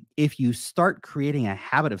actually, if you start creating a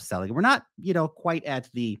habit of selling, we're not, quite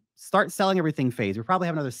at the start selling everything phase. We probably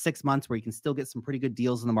have another 6 months where you can still get some pretty good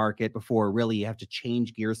deals in the market before really you have to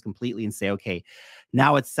change gears completely and say, okay,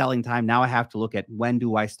 now it's selling time. Now I have to look at when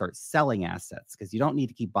do I start selling assets? Because you don't need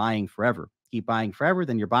to keep buying forever. Keep buying forever,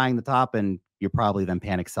 then you're buying the top and you're probably then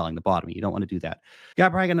panic selling the bottom. You don't want to do that. You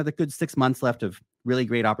got probably another good 6 months left of really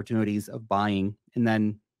great opportunities of buying. And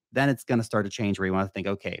then it's going to start to change where you want to think,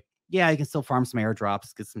 okay, yeah, you can still farm some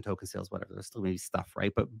airdrops, get some token sales, whatever. There's still going to be stuff,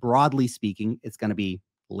 right? But broadly speaking, it's going to be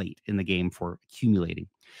late in the game for accumulating.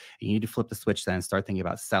 You need to flip the switch then and start thinking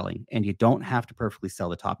about selling. And you don't have to perfectly sell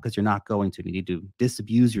the top because you're not going to. You need to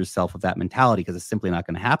disabuse yourself of that mentality because it's simply not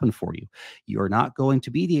going to happen for you. You're not going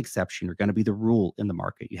to be the exception. You're going to be the rule in the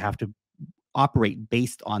market. You have to operate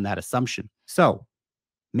based on that assumption. So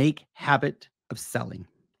make habit of selling.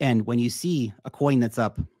 And when you see a coin that's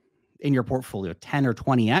up in your portfolio 10 or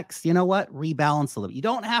 20x, you know what? Rebalance a little. You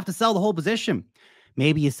don't have to sell the whole position.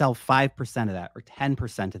 Maybe you sell 5% of that or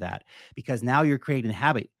 10% of that, because now you're creating a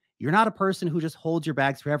habit. You're not a person who just holds your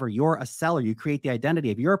bags forever. You're a seller. You create the identity.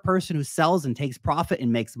 If you're a person who sells and takes profit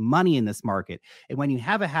and makes money in this market, and when you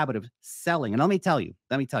have a habit of selling, and let me tell you,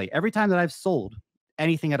 every time that I've sold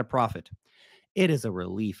anything at a profit, it is a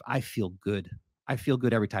relief. I feel good. I feel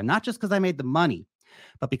good every time, not just because I made the money,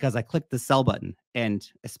 but because I clicked the sell button. And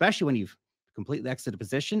especially when you've completely exited a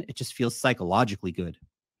position, it just feels psychologically good,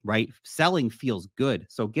 right? Selling feels good.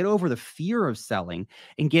 So get over the fear of selling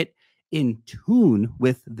and get in tune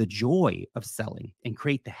with the joy of selling and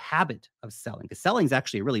create the habit of selling, because selling is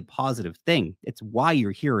actually a really positive thing. It's why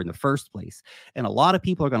you're here in the first place. And a lot of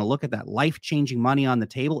people are going to look at that life-changing money on the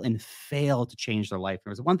table and fail to change their life.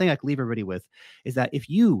 There's one thing I can leave everybody with is that if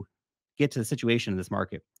you get to the situation in this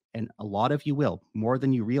market, and a lot of you will, more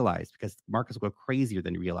than you realize, because markets will go crazier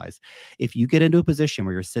than you realize. If you get into a position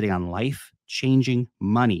where you're sitting on life-changing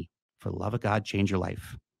money, for the love of God, change your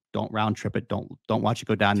life. Don't round trip it. Don't watch it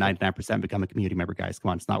go down 99%. Become a community member, guys.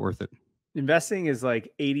 Come on, it's not worth it. Investing is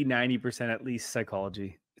like 80-90% at least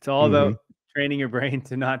psychology. It's all about training your brain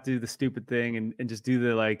to not do the stupid thing and just do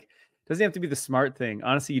the doesn't have to be the smart thing.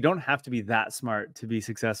 Honestly, you don't have to be that smart to be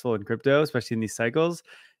successful in crypto, especially in these cycles.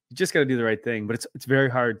 You just got to do the right thing, but it's very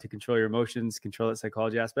hard to control your emotions, control that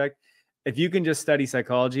psychology aspect. If you can just study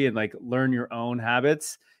psychology and learn your own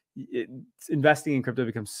habits, investing in crypto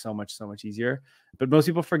becomes so much easier. But most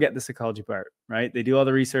people forget the psychology part, right? They do all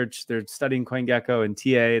the research, they're studying CoinGecko and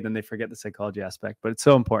TA, and then they forget the psychology aspect, but it's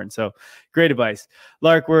so important. So great advice.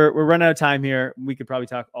 Lark, we're running out of time here. We could probably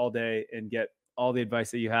talk all day and get all the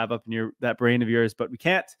advice that you have up in that brain of yours, but we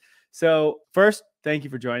can't. So first, thank you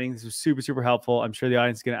for joining. This was super helpful. I'm sure the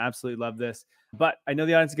audience is going to absolutely love this, but I know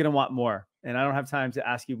the audience is going to want more, and I don't have time to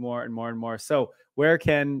ask you more and more and more. So where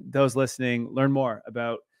can those listening learn more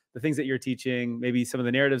about the things that you're teaching, maybe some of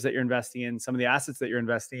the narratives that you're investing in, some of the assets that you're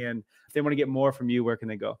investing in? If they want to get more from you, where can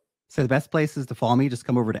they go? So the best places to follow me, just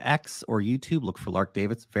come over to X or YouTube, look for Lark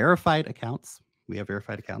Davis, verified accounts. We have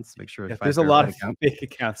verified accounts. Make sure there's a lot of fake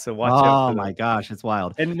accounts, so watch out for them. Oh my gosh, it's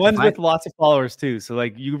wild. And ones with lots of followers too. So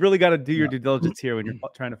you really got to do your due diligence here when you're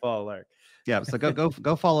trying to follow Lark. Yeah, so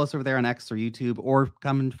go follow us over there on X or YouTube, or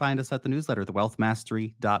come and find us at the newsletter,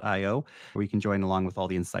 thewealthmastery.io, where you can join along with all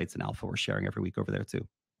the insights and alpha we're sharing every week over there too.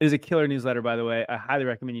 It is a killer newsletter, by the way. I highly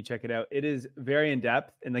recommend you check it out. It is very in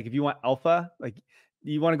depth, and if you want alpha,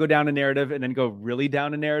 you want to go down a narrative and then go really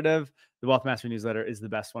down a narrative, the Wealth Mastery newsletter is the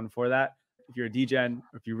best one for that. if you're a DGen,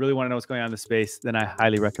 or if you really want to know what's going on in the space, then I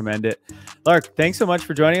highly recommend it. Lark, thanks so much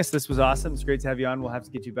for joining us. This was awesome. It's great to have you on. We'll have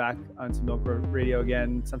to get you back on some Milk Road Radio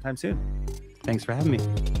again sometime soon. Thanks for having me.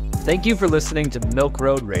 Thank you for listening to Milk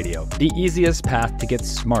Road Radio, the easiest path to get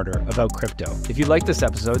smarter about crypto. If you like this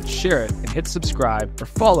episode, share it and hit subscribe or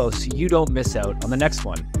follow so you don't miss out on the next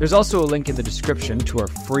one. There's also a link in the description to our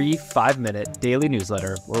free 5-minute daily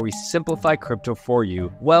newsletter where we simplify crypto for you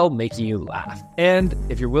while making you laugh. And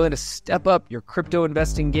if you're willing to step up your crypto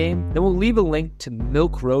investing game, then we'll leave a link to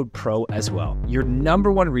Milk Road Pro as well, your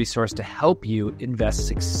 #1 resource to help you invest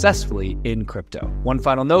successfully in crypto. One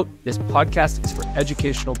final note, this podcast is for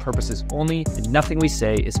educational purposes only, and nothing we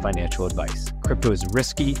say is financial advice. Crypto is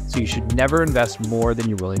risky, so you should never invest more than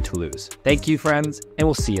you're willing to lose. Thank you, friends, and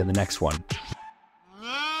we'll see you in the next one.